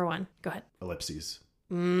my number one. Go ahead. Ellipses.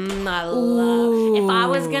 I love. If I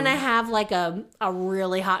was gonna have like a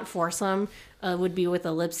really hot foursome, would be with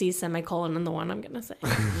ellipses, semicolon, and the one I'm gonna say.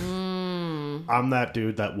 I'm that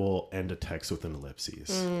dude that will end a text with an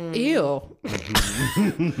ellipses. Ew.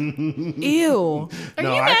 Ew. Are you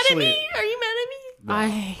mad at me? No. I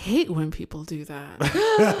hate when people do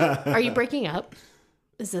that. Are you breaking up?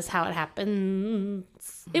 Is this how it happens?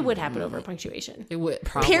 It would happen over punctuation. It would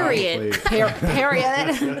probably. Period.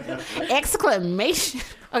 Period. Exclamation.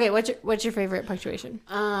 Okay, what's your favorite punctuation?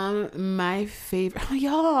 My favorite. Oh,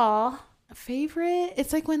 y'all. Favorite?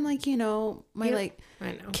 It's like when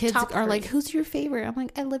kids Top are 3. like, "Who's your favorite?" I'm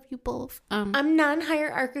like, "I love you both." I'm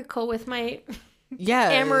non-hierarchical with my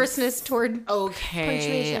amorousness toward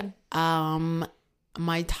punctuation.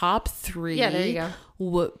 My top 3 there you go.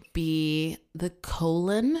 would be the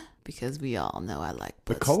colon, because we all know I like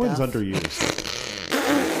the colon's stuff. underused.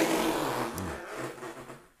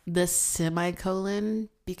 The semicolon,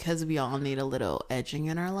 because we all need a little edging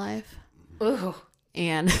in our life. Ooh.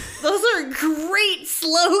 And those are great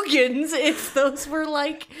slogans if those were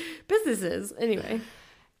like businesses. Anyway.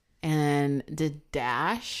 And the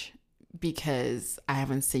dash, because I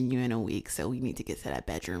haven't seen you in a week, so we need to get to that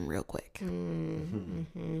bedroom real quick.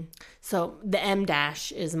 Mm-hmm. So the M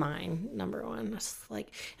dash is mine, number one.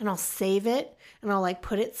 And I'll save it and I'll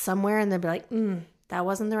put it somewhere and they'll be like, that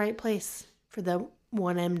wasn't the right place for the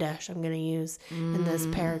one M dash I'm going to use in this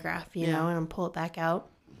paragraph, you know, and I'll pull it back out.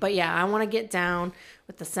 But yeah, I want to get down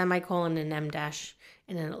with the semicolon and M dash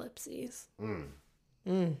and an ellipses.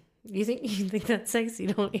 You think that's sexy,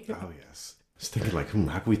 don't you? Oh yes. was thinking like,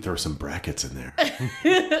 how can we throw some brackets in there?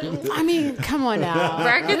 I mean, come on now.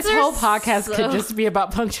 Brackets This are whole podcast so- could just be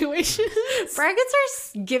about punctuation. Brackets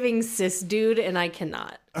are giving cis dude, and I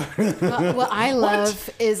cannot. What I love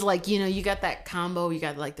is like, you know, you got that combo, you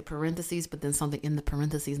got like the parentheses, but then something in the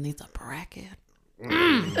parentheses needs a bracket.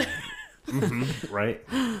 Right?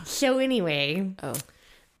 So anyway, Oh.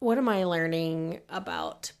 what am I learning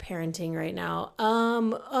about parenting right now? I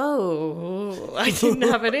didn't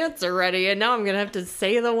have an answer ready, and now I'm gonna have to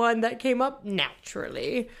say the one that came up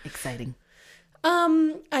naturally. Exciting.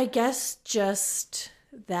 I guess just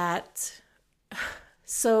that.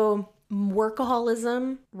 So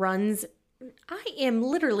workaholism runs. I am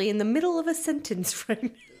literally in the middle of a sentence right now.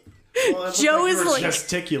 Well, Joe is like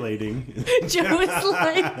gesticulating. Joe is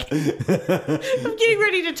like, I'm getting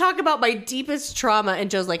ready to talk about my deepest trauma, and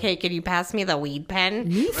Joe's like, "Hey, can you pass me the weed pen?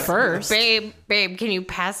 Me first. babe, can you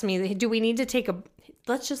pass me? Do we need to take a?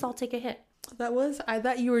 Let's just all take a hit." I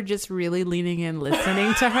thought you were just really leaning in,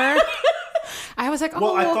 listening to her. I was like, oh,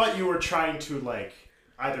 Well, I thought you were trying to like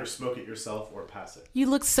either smoke it yourself or pass it. you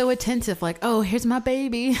look so attentive, like, oh, here's my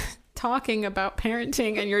baby talking about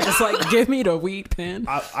parenting, and you're just like, give me the weed pen.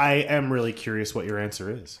 I am really curious what your answer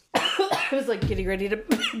is. I was like getting ready to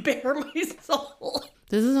bare my soul.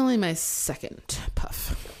 This is only my second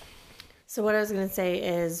puff. So what I was going to say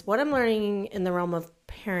is what I'm learning in the realm of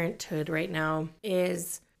parenthood right now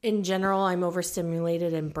is, in general, I'm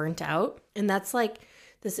overstimulated and burnt out. And that's like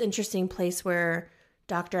this interesting place where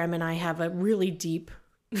Dr. M and I have a really deep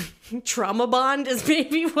trauma bond is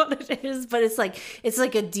maybe what it is. But it's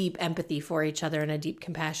like a deep empathy for each other and a deep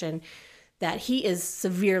compassion that he is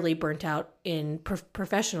severely burnt out in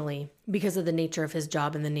professionally because of the nature of his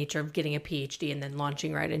job and the nature of getting a PhD and then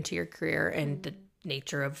launching right into your career and the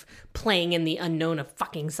nature of playing in the unknown of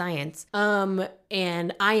fucking science.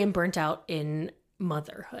 And I am burnt out in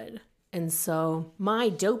motherhood. And so my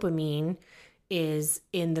dopamine is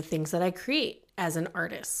in the things that I create as an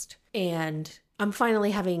artist. And I'm finally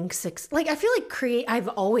having I feel like I've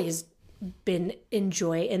always been in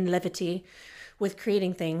joy and levity with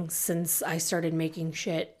creating things since I started making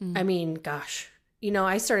shit. I mean, gosh,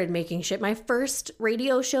 I started making shit. My first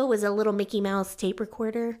radio show was a little Mickey Mouse tape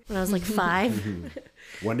recorder when I was like 5.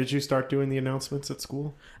 When did you start doing the announcements at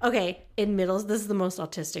school? Okay, in middle, this is the most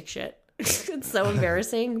autistic shit. It's so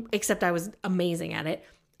embarrassing, except I was amazing at it.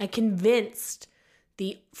 I convinced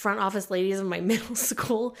the front office ladies of my middle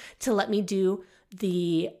school to let me do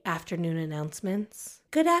the afternoon announcements.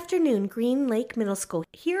 Good afternoon, Green Lake Middle School.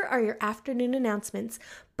 Here are your afternoon announcements.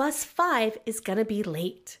 Bus 5 is gonna be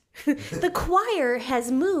late. The choir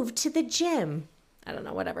has moved to the gym. I don't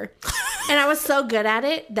know, whatever. And I was so good at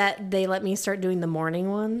it that they let me start doing the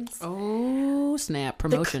morning ones. Oh, snap.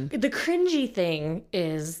 Promotion. The cringy thing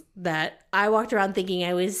is that I walked around thinking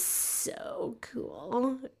I was so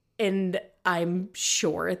cool. And I'm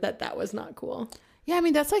sure that was not cool. Yeah, I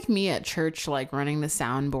mean, that's like me at church, like running the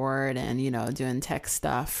soundboard and, doing tech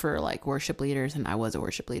stuff for like worship leaders. And I was a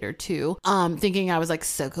worship leader too. Thinking I was like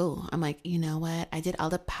so cool. I'm like, you know what? I did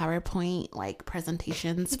all the PowerPoint like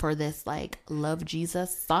presentations for this like Love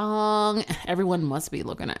Jesus song. Everyone must be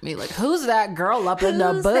looking at me like, who's that girl up in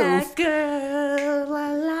the booth? That girl?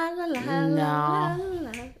 La, la, la, la, la,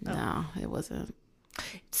 la. No, it wasn't.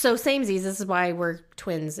 So samesies, this is why we're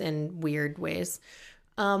twins in weird ways.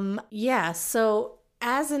 So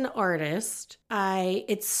as an artist,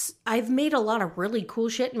 I've made a lot of really cool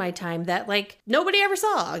shit in my time that like nobody ever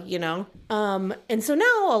saw, and so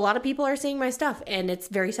now a lot of people are seeing my stuff and it's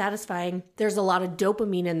very satisfying. There's a lot of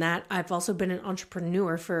dopamine in that. I've also been an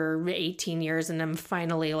entrepreneur for 18 years and I'm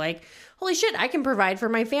finally like, holy shit, I can provide for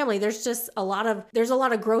my family. There's a lot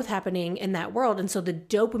of growth happening in that world. And so the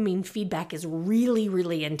dopamine feedback is really,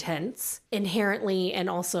 really intense inherently and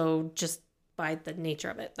also just by the nature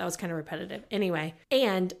of it. That was kind of repetitive. Anyway,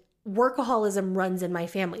 and workaholism runs in my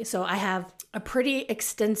family. So I have a pretty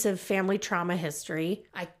extensive family trauma history.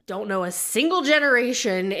 I don't know a single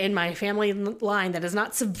generation in my family line that is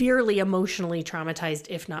not severely emotionally traumatized,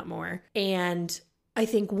 if not more. And I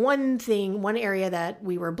think one area that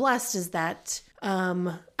we were blessed is that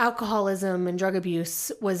alcoholism and drug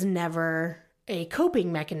abuse was never a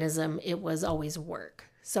coping mechanism. It was always work.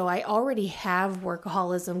 So I already have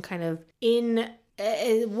workaholism kind of in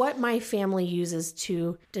what my family uses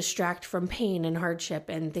to distract from pain and hardship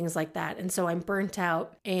and things like that. And so I'm burnt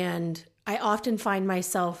out, and I often find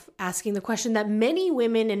myself asking the question that many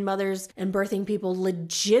women and mothers and birthing people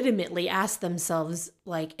legitimately ask themselves,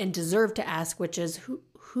 like, and deserve to ask, which is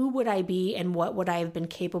who would I be and what would I have been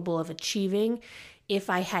capable of achieving if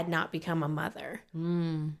I had not become a mother?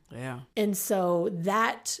 Yeah. And so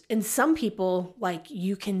that, and some people, like,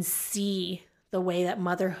 you can see the way that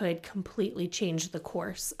motherhood completely changed the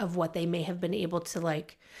course of what they may have been able to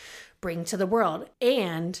like bring to the world.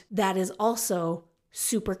 And that is also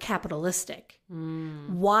super capitalistic.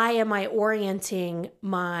 Why am I orienting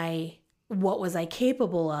what was I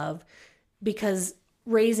capable of? Because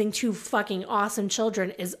raising 2 fucking awesome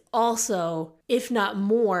children is also, if not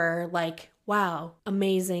more, like, wow,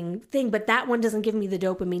 amazing thing. But that one doesn't give me the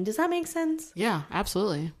dopamine. Does that make sense? Yeah,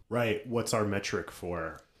 absolutely. Right. What's our metric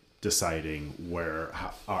for deciding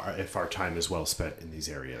if our time is well spent in these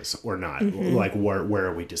areas or not? Like, where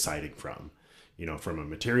are we deciding from? You know, from a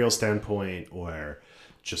material standpoint, or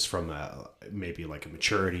just from maybe like a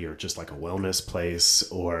maturity, or just like a wellness place,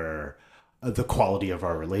 or the quality of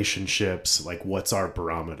our relationships. Like, what's our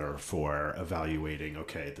barometer for evaluating,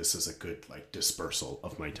 okay, this is a good like dispersal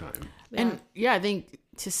of my time? And yeah, I think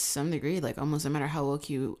to some degree, like almost no matter how woke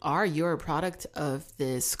you are, you're a product of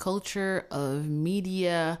this culture of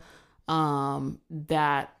media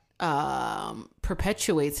that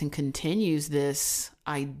perpetuates and continues this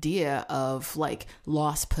idea of like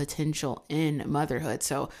lost potential in motherhood.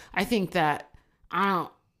 So I think that I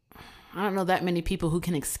don't know that many people who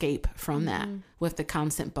can escape from that with the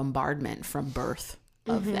constant bombardment from birth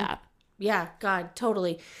of that. Yeah, God,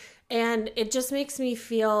 totally. And it just makes me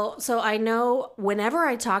feel, so I know whenever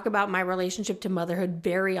I talk about my relationship to motherhood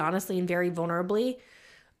very honestly and very vulnerably,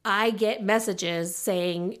 I get messages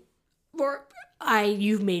saying,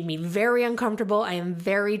 you've made me very uncomfortable. I am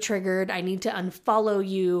very triggered. I need to unfollow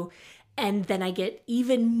you. And then I get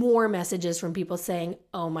even more messages from people saying,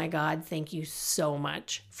 oh my God, thank you so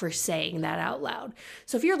much for saying that out loud.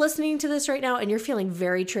 So if you're listening to this right now and you're feeling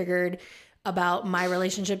very triggered about my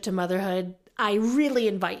relationship to motherhood, I really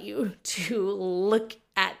invite you to look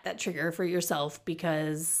at that trigger for yourself,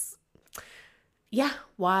 because yeah,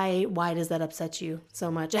 why does that upset you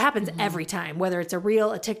so much? It happens every time, whether it's a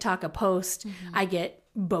reel, a TikTok, a post, I get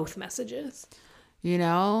both messages. You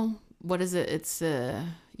know, what is it? It's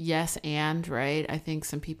yes and, right? I think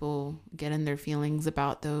some people get in their feelings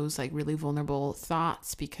about those like really vulnerable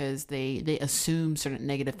thoughts because they assume certain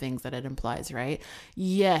negative things that it implies, right?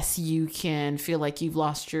 Yes, you can feel like you've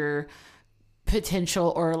lost your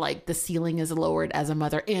potential, or like the ceiling is lowered as a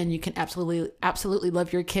mother, and you can absolutely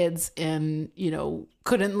love your kids and, you know,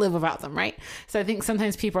 couldn't live without them, right? So I think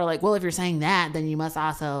sometimes people are like, well, if you're saying that, then you must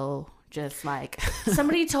also just like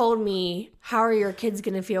somebody told me, how are your kids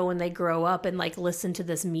going to feel when they grow up and like listen to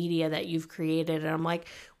this media that you've created? And I'm like,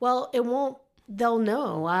 well, it won't, they'll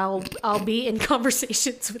know. I'll be in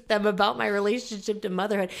conversations with them about my relationship to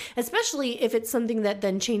motherhood, especially if it's something that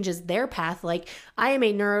then changes their path. Like, I am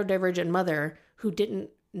a neurodivergent mother who didn't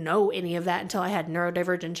know any of that until I had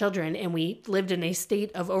neurodivergent children, and we lived in a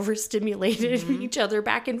state of overstimulated each other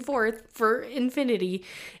back and forth for infinity.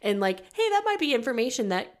 And like, hey, that might be information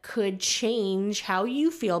that could change how you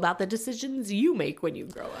feel about the decisions you make when you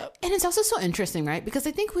grow up. And it's also so interesting, right? Because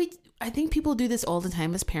I think people do this all the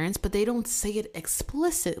time as parents, but they don't say it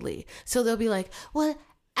explicitly. So they'll be like, well,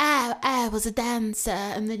 I was a dancer,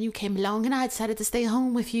 and then you came along and I decided to stay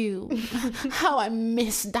home with you. How I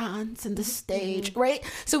miss dance and the stage, right?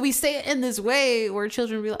 So we say it in this way where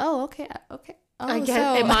children will be like, oh, okay. Oh, I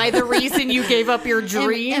guess, am I the reason you gave up your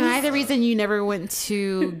dreams? Am I the reason you never went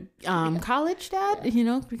to college, Dad? You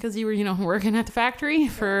know, because you were, working at the factory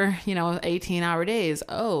for, 18-hour days.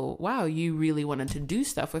 Oh, wow, you really wanted to do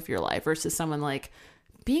stuff with your life, versus someone like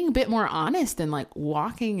being a bit more honest and like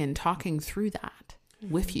walking and talking through that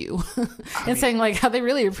with you and saying like how they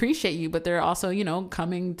really appreciate you, but they're also,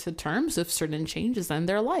 coming to terms with certain changes in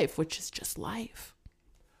their life, which is just life.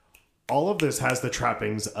 All of this has the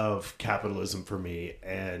trappings of capitalism for me,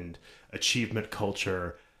 and achievement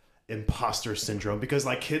culture, imposter syndrome, because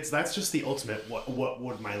like kids, that's just the ultimate. What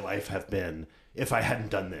would my life have been if I hadn't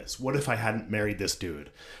done this? What if I hadn't married this dude?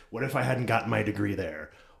 What if I hadn't gotten my degree there?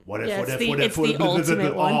 What if, on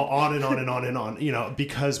and on and on and on,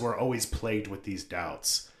 because we're always plagued with these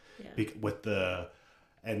doubts,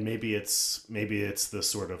 and maybe it's the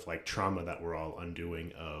sort of like trauma that we're all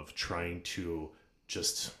undoing of trying to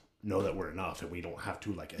just know that we're enough and we don't have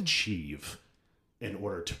to like achieve in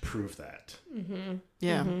order to prove that.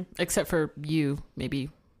 Yeah. Except for you, maybe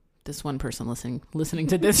this one person listening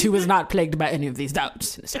to this who was not plagued by any of these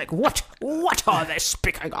doubts. And it's like, what are they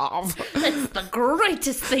speaking of? It's the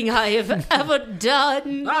greatest thing I have ever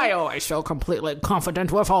done. I always feel completely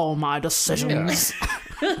confident with all my decisions.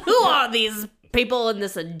 Yeah. Who are these people in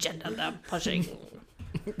this agenda they're pushing?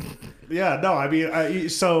 Yeah, no, I mean,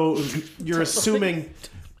 so you're assuming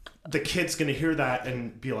the kid's going to hear that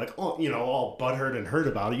and be like, oh, all butthurt and hurt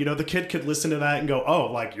about it. The kid could listen to that and go,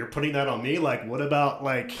 oh, like, you're putting that on me? Like, what about,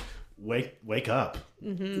 like, wake up?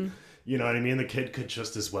 You know what I mean? The kid could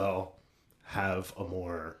just as well have a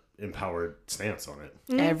more empowered stance on it.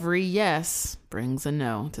 Every yes brings a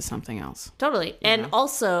no to something else. Totally. And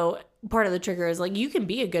also part of the trigger is like, you can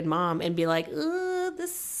be a good mom and be like,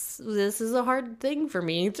 this is a hard thing for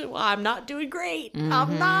me. I'm not doing great.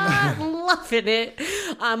 I'm not loving it.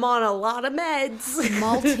 I'm on a lot of meds.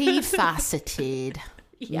 Multifaceted.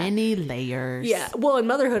 Many layers. Yeah. Well, in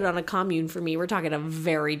motherhood on a commune for me, we're talking a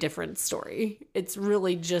very different story. It's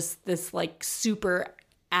really just this like super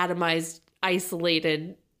atomized,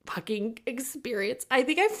 isolated fucking experience. I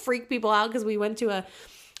think I freak people out because we went to a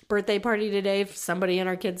birthday party today for somebody in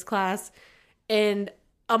our kids' class, and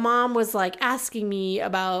a mom was like asking me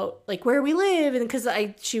about like where we live, and because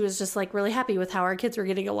she was just like really happy with how our kids were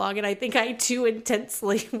getting along, and I think I too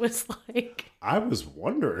intensely was like, I was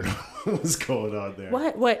wondering what was going on there.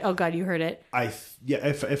 What? Oh God, you heard it.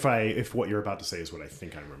 If what you're about to say is what I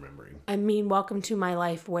think I'm remembering. I mean, welcome to my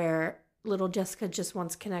life where little Jessica just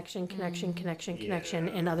wants connection,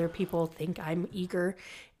 and other people think I'm eager.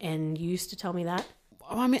 And you used to tell me that.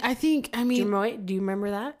 Oh, Do you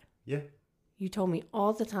remember that? Yeah. You told me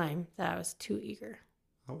all the time that I was too eager.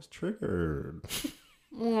 I was triggered.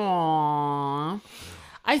 Aww.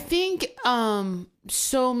 I think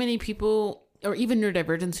so many people, or even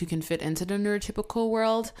neurodivergents who can fit into the neurotypical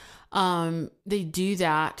world, they do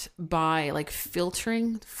that by like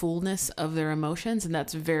filtering the fullness of their emotions, and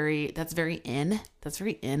that's very in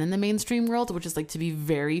the mainstream world, which is like to be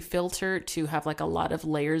very filtered, to have like a lot of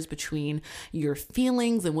layers between your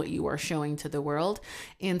feelings and what you are showing to the world.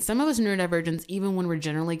 And some of us neurodivergents, even when we're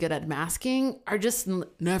generally good at masking, are just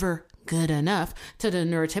never good enough to the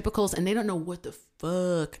neurotypicals, and they don't know what the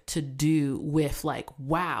fuck to do with like,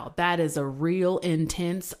 wow, that is a real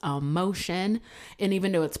intense emotion. And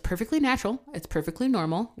even though it's perfectly natural, it's perfectly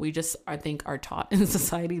normal, we just, I think, are taught in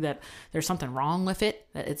society that there's something wrong with it,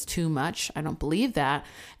 that it's too much. I don't believe that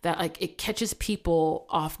like it catches people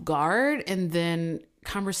off guard, and then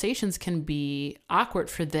conversations can be awkward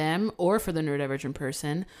for them or for the neurodivergent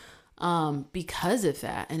person because of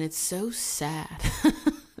that. And it's so sad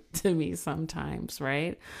to me sometimes,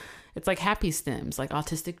 right? It's like happy stems, like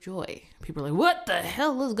autistic joy. People are like, what the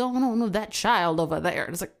hell is going on with that child over there?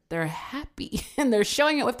 And it's like, they're happy and they're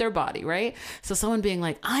showing it with their body, right? So someone being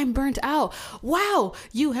like, I'm burnt out. Wow,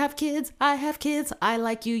 you have kids. I have kids. I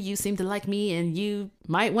like you. You seem to like me, and you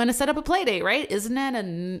might want to set up a play date, right? Isn't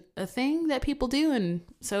that a thing that people do? And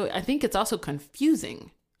so I think it's also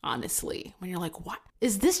confusing, honestly, when you're like, what?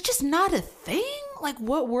 Is this just not a thing? Like,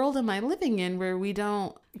 what world am I living in where we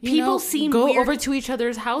don't seem go weird. over to each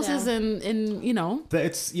other's houses and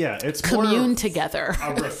it's commune more together.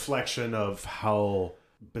 A reflection of how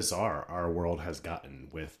bizarre our world has gotten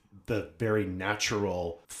with the very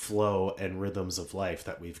natural flow and rhythms of life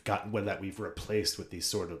that we've gotten, that we've replaced with these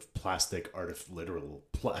sort of plastic,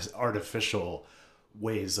 artificial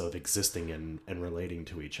ways of existing and relating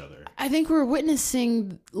to each other. I think we're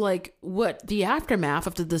witnessing like what the aftermath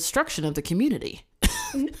of the destruction of the community.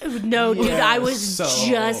 No, dude, I was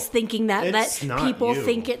just thinking that people you.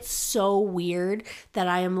 think it's so weird that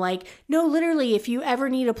I am like, no, literally, if you ever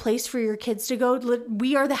need a place for your kids to go,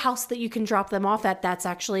 we are the house that you can drop them off at. That's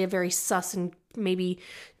actually a very sus and maybe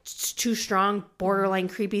too strong, borderline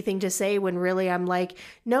creepy thing to say, when really I'm like,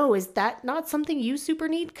 no, is that not something you super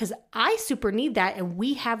need? Because I super need that, and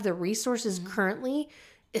we have the resources currently,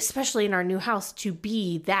 especially in our new house, to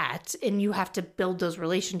be that. And you have to build those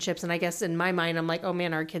relationships. And I guess in my mind, I'm like, oh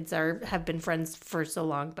man, our kids have been friends for so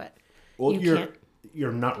long, but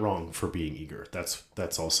you're not wrong for being eager. That's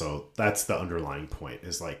the underlying point,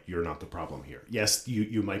 is like, you're not the problem here. Yes,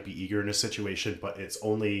 you might be eager in a situation, but it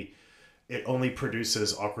only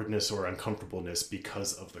produces awkwardness or uncomfortableness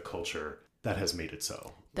because of the culture that has made it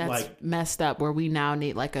so. That's like, messed up, where we now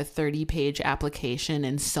need like a 30-page application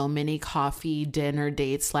and so many coffee dinner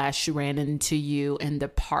dates / ran into you in the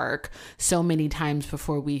park so many times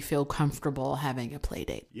before we feel comfortable having a play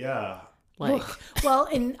date. Yeah. Like, well,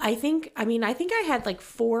 and I think I had like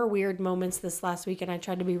 4 weird moments this last week, and I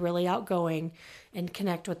tried to be really outgoing and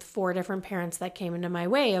connect with 4 different parents that came into my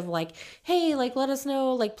way of like, hey, like, let us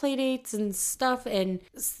know, like, play dates and stuff. And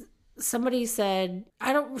somebody said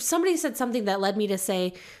something that led me to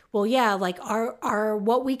say, well, yeah, like our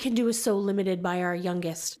what we can do is so limited by our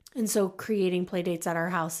youngest. And so creating play dates at our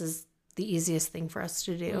house is the easiest thing for us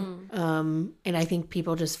to do. And I think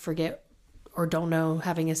people just forget or don't know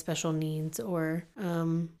having a special needs, or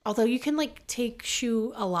although you can like take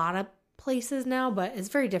Shu a lot of places now, but it's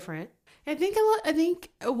very different. I think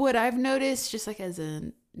what I've noticed, just like as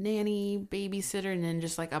a nanny, babysitter, and then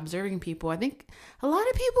just like observing people. I think a lot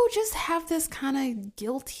of people just have this kind of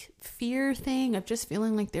guilt fear thing of just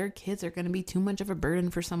feeling like their kids are going to be too much of a burden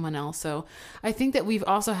for someone else. So I think that we've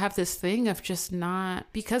also have this thing of just not,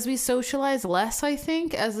 because we socialize less, I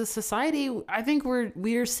think as a society, I think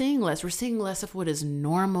we're seeing less. We're seeing less of what is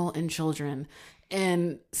normal in children.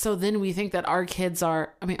 And so then we think that our kids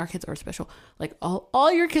are special. Like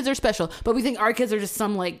all your kids are special, but we think our kids are just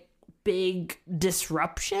some like big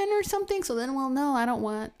disruption or something. So then, well, no, I don't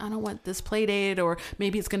want this play date, or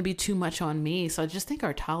maybe it's going to be too much on me. So I just think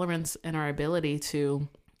our tolerance and our ability to,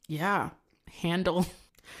 handle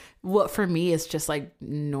what for me is just like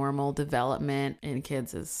normal development in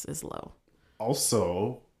kids is low.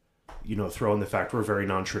 Also, throw in the fact we're very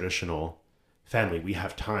non-traditional family. We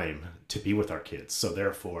have time to be with our kids. So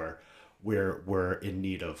therefore, we're in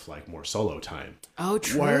need of like more solo time. Oh,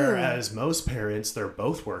 true. Whereas most parents, they're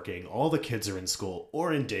both working, all the kids are in school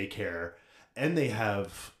or in daycare, and they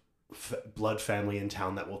have blood family in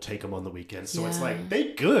town that will take them on the weekends. So it's like,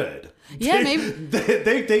 they good. Yeah, maybe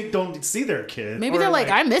they don't see their kids. Maybe they're like,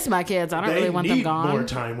 I miss my kids. I don't really want them gone. They need more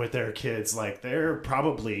time with their kids. Like they're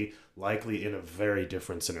probably likely in a very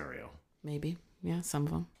different scenario. Maybe. Yeah, some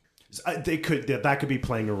of them. That could be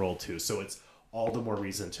playing a role too. So it's all the more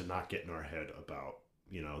reason to not get in our head about,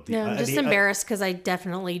 I'm just embarrassed because I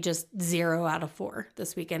definitely just 0 out of 4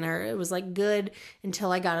 this weekend. Or it was like good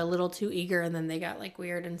until I got a little too eager, and then they got like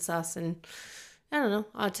weird and sus. And I don't know,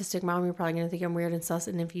 autistic mom, you're probably going to think I'm weird and sus.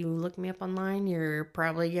 And if you look me up online, you're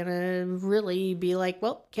probably going to really be like,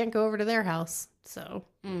 well, can't go over to their house. So.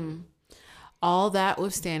 All that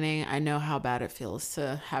withstanding, I know how bad it feels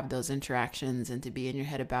to have those interactions and to be in your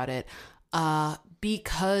head about it.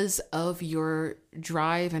 Because of your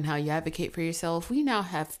drive and how you advocate for yourself, we now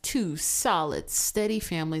have 2 solid, steady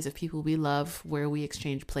families of people we love where we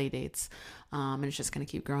exchange play dates. And it's just going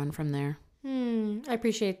to keep growing from there. I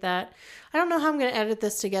appreciate that. I don't know how I'm going to edit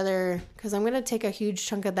this together because I'm going to take a huge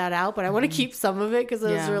chunk of that out, but I want to keep some of it because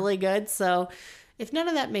it was really good. So if none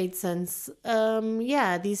of that made sense,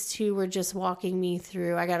 these 2 were just walking me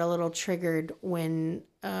through. I got a little triggered when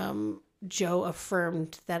Joe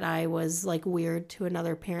affirmed that I was like weird to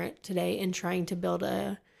another parent today in trying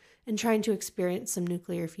to experience some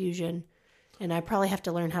nuclear fusion. And I probably have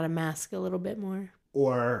to learn how to mask a little bit more.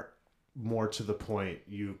 Or more to the point,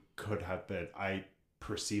 you could have been, I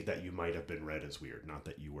perceive that you might have been read as weird, not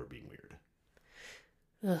that you were being weird.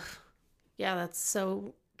 Ugh. Yeah, that's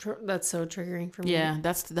so triggering for me. Yeah,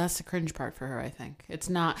 that's the cringe part for her, I think. It's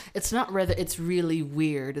not whether it's really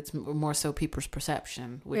weird. It's more so people's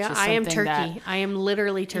perception, which is something I am turkey. I am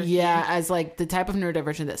literally turkey. Yeah, as like the type of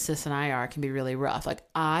neurodivergent that Sis and I are can be really rough. Like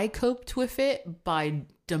I coped with it by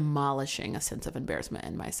demolishing a sense of embarrassment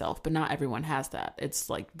in myself, but not everyone has that. It's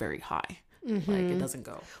like very high. Mm-hmm. Like it doesn't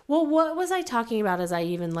go. Well, what was I talking about as I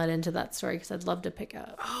even led into that story? Because I'd love to pick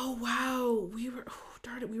up. Oh, wow. We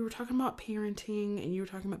were talking about parenting, and you were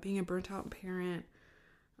talking about being a burnt out parent.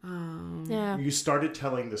 Yeah. You started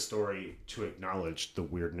telling the story to acknowledge the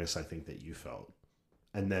weirdness I think that you felt.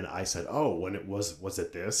 And then I said, oh, when it was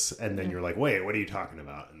it this? And then you're like, wait, what are you talking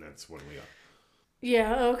about? And that's when we got.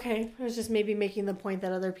 Yeah, okay. I was just maybe making the point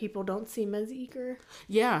that other people don't seem as eager.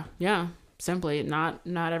 Yeah. Simply, not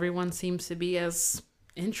everyone seems to be as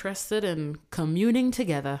interested in communing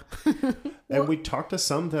together. And we talked to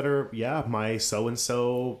some that are, my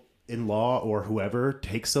so-and-so in-law or whoever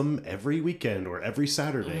takes them every weekend or every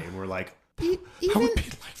Saturday. And we're like, even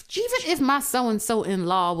if my so-and-so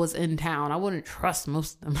in-law was in town, I wouldn't trust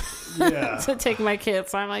most of them to take my kids.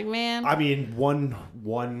 So I'm like, man. I mean,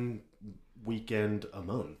 one weekend a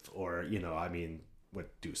month or, would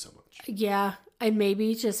do so much. Yeah. And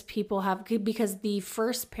maybe just people have, because the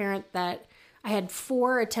first parent that I had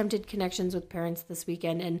 4 attempted connections with parents this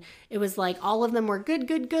weekend, and it was like all of them were good.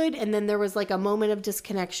 And then there was like a moment of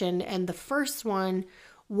disconnection. And the first one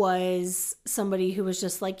was somebody who was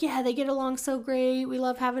just like, yeah, they get along so great. We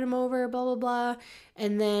love having them over, blah, blah, blah.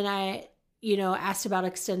 And then I, asked about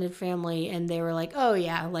extended family, and they were like, oh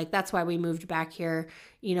yeah, like that's why we moved back here.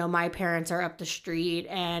 My parents are up the street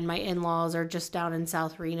and my in-laws are just down in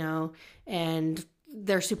South Reno and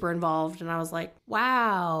they're super involved. And I was like,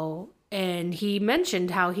 wow. And he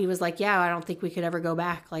mentioned how he was like, yeah, I don't think we could ever go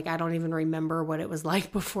back. Like, I don't even remember what it was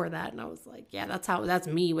like before that. And I was like, yeah, that's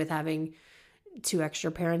me with having 2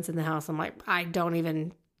 extra parents in the house. I'm like, I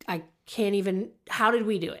can't even, how did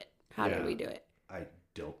we do it? How did we do it? I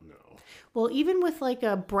don't know. Well, even with like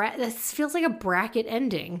this feels like a bracket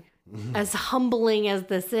ending. As humbling as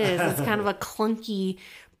this is, it's kind of a clunky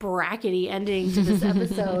brackety ending to this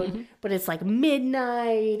episode, but it's like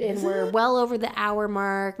midnight and we're well over the hour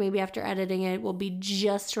mark. Maybe after editing it, we'll be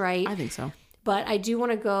just right. I think so. But I do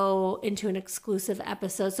want to go into an exclusive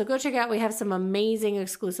episode. So go check out. We have some amazing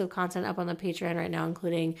exclusive content up on the Patreon right now,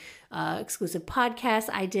 including exclusive podcasts.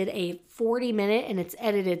 I did a 40-minute, and it's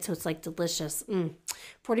edited, so it's like delicious,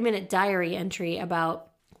 40-minute diary entry about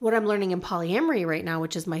what I'm learning in polyamory right now,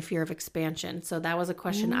 which is my fear of expansion. So that was a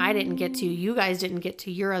question I didn't get to. You guys didn't get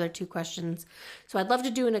to your other 2 questions. So I'd love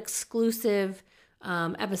to do an exclusive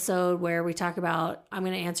episode where we talk about, I'm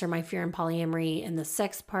going to answer my fear in polyamory and the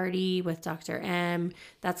sex party with Dr. M.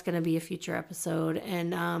 That's going to be a future episode.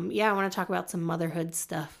 And I want to talk about some motherhood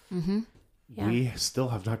stuff. Mm-hmm. Yeah. We still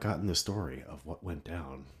have not gotten the story of what went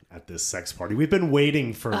down at this sex party. We've been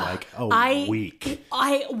waiting for a week.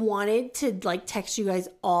 I wanted to text you guys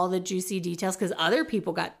all the juicy details because other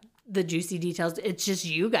people got the juicy details. It's just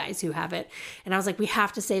you guys who have it. And I was like, we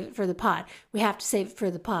have to save it for the pod. We have to save it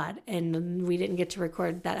for the pod. And we didn't get to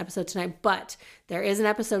record that episode tonight, but there is an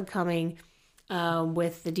episode coming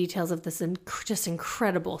with the details of this just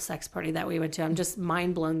incredible sex party that we went to. I'm just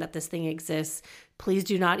mind blown that this thing exists. Please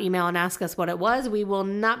do not email and ask us what it was. We will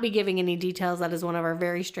not be giving any details. That is one of our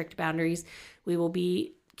very strict boundaries. We will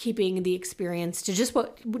be keeping the experience to just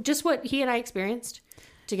what he and I experienced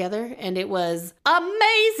together, and it was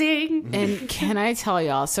amazing. And can I tell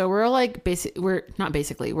y'all, so we're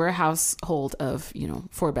we're a household of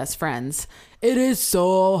 4 best friends. It is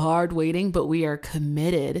so hard waiting, but we are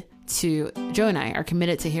committed to, Joe and I are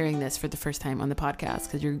committed to hearing this for the first time on the podcast,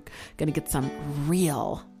 because you're gonna get some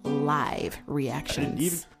real live reactions. And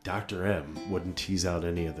even Dr. M wouldn't tease out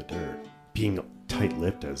any of the dirt, being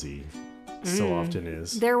tight-lipped as he so often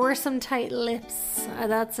is. There were some tight lips.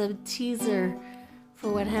 That's a teaser for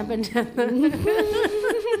what happened.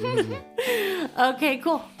 Okay,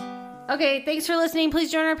 cool. Okay, thanks for listening. Please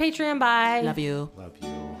join our Patreon. Bye. Love you. Love you.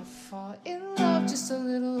 I fall in love just a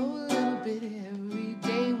little bit every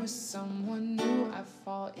day with someone new. I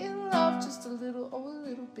fall in love just a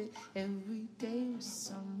little bit every day with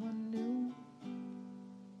someone new.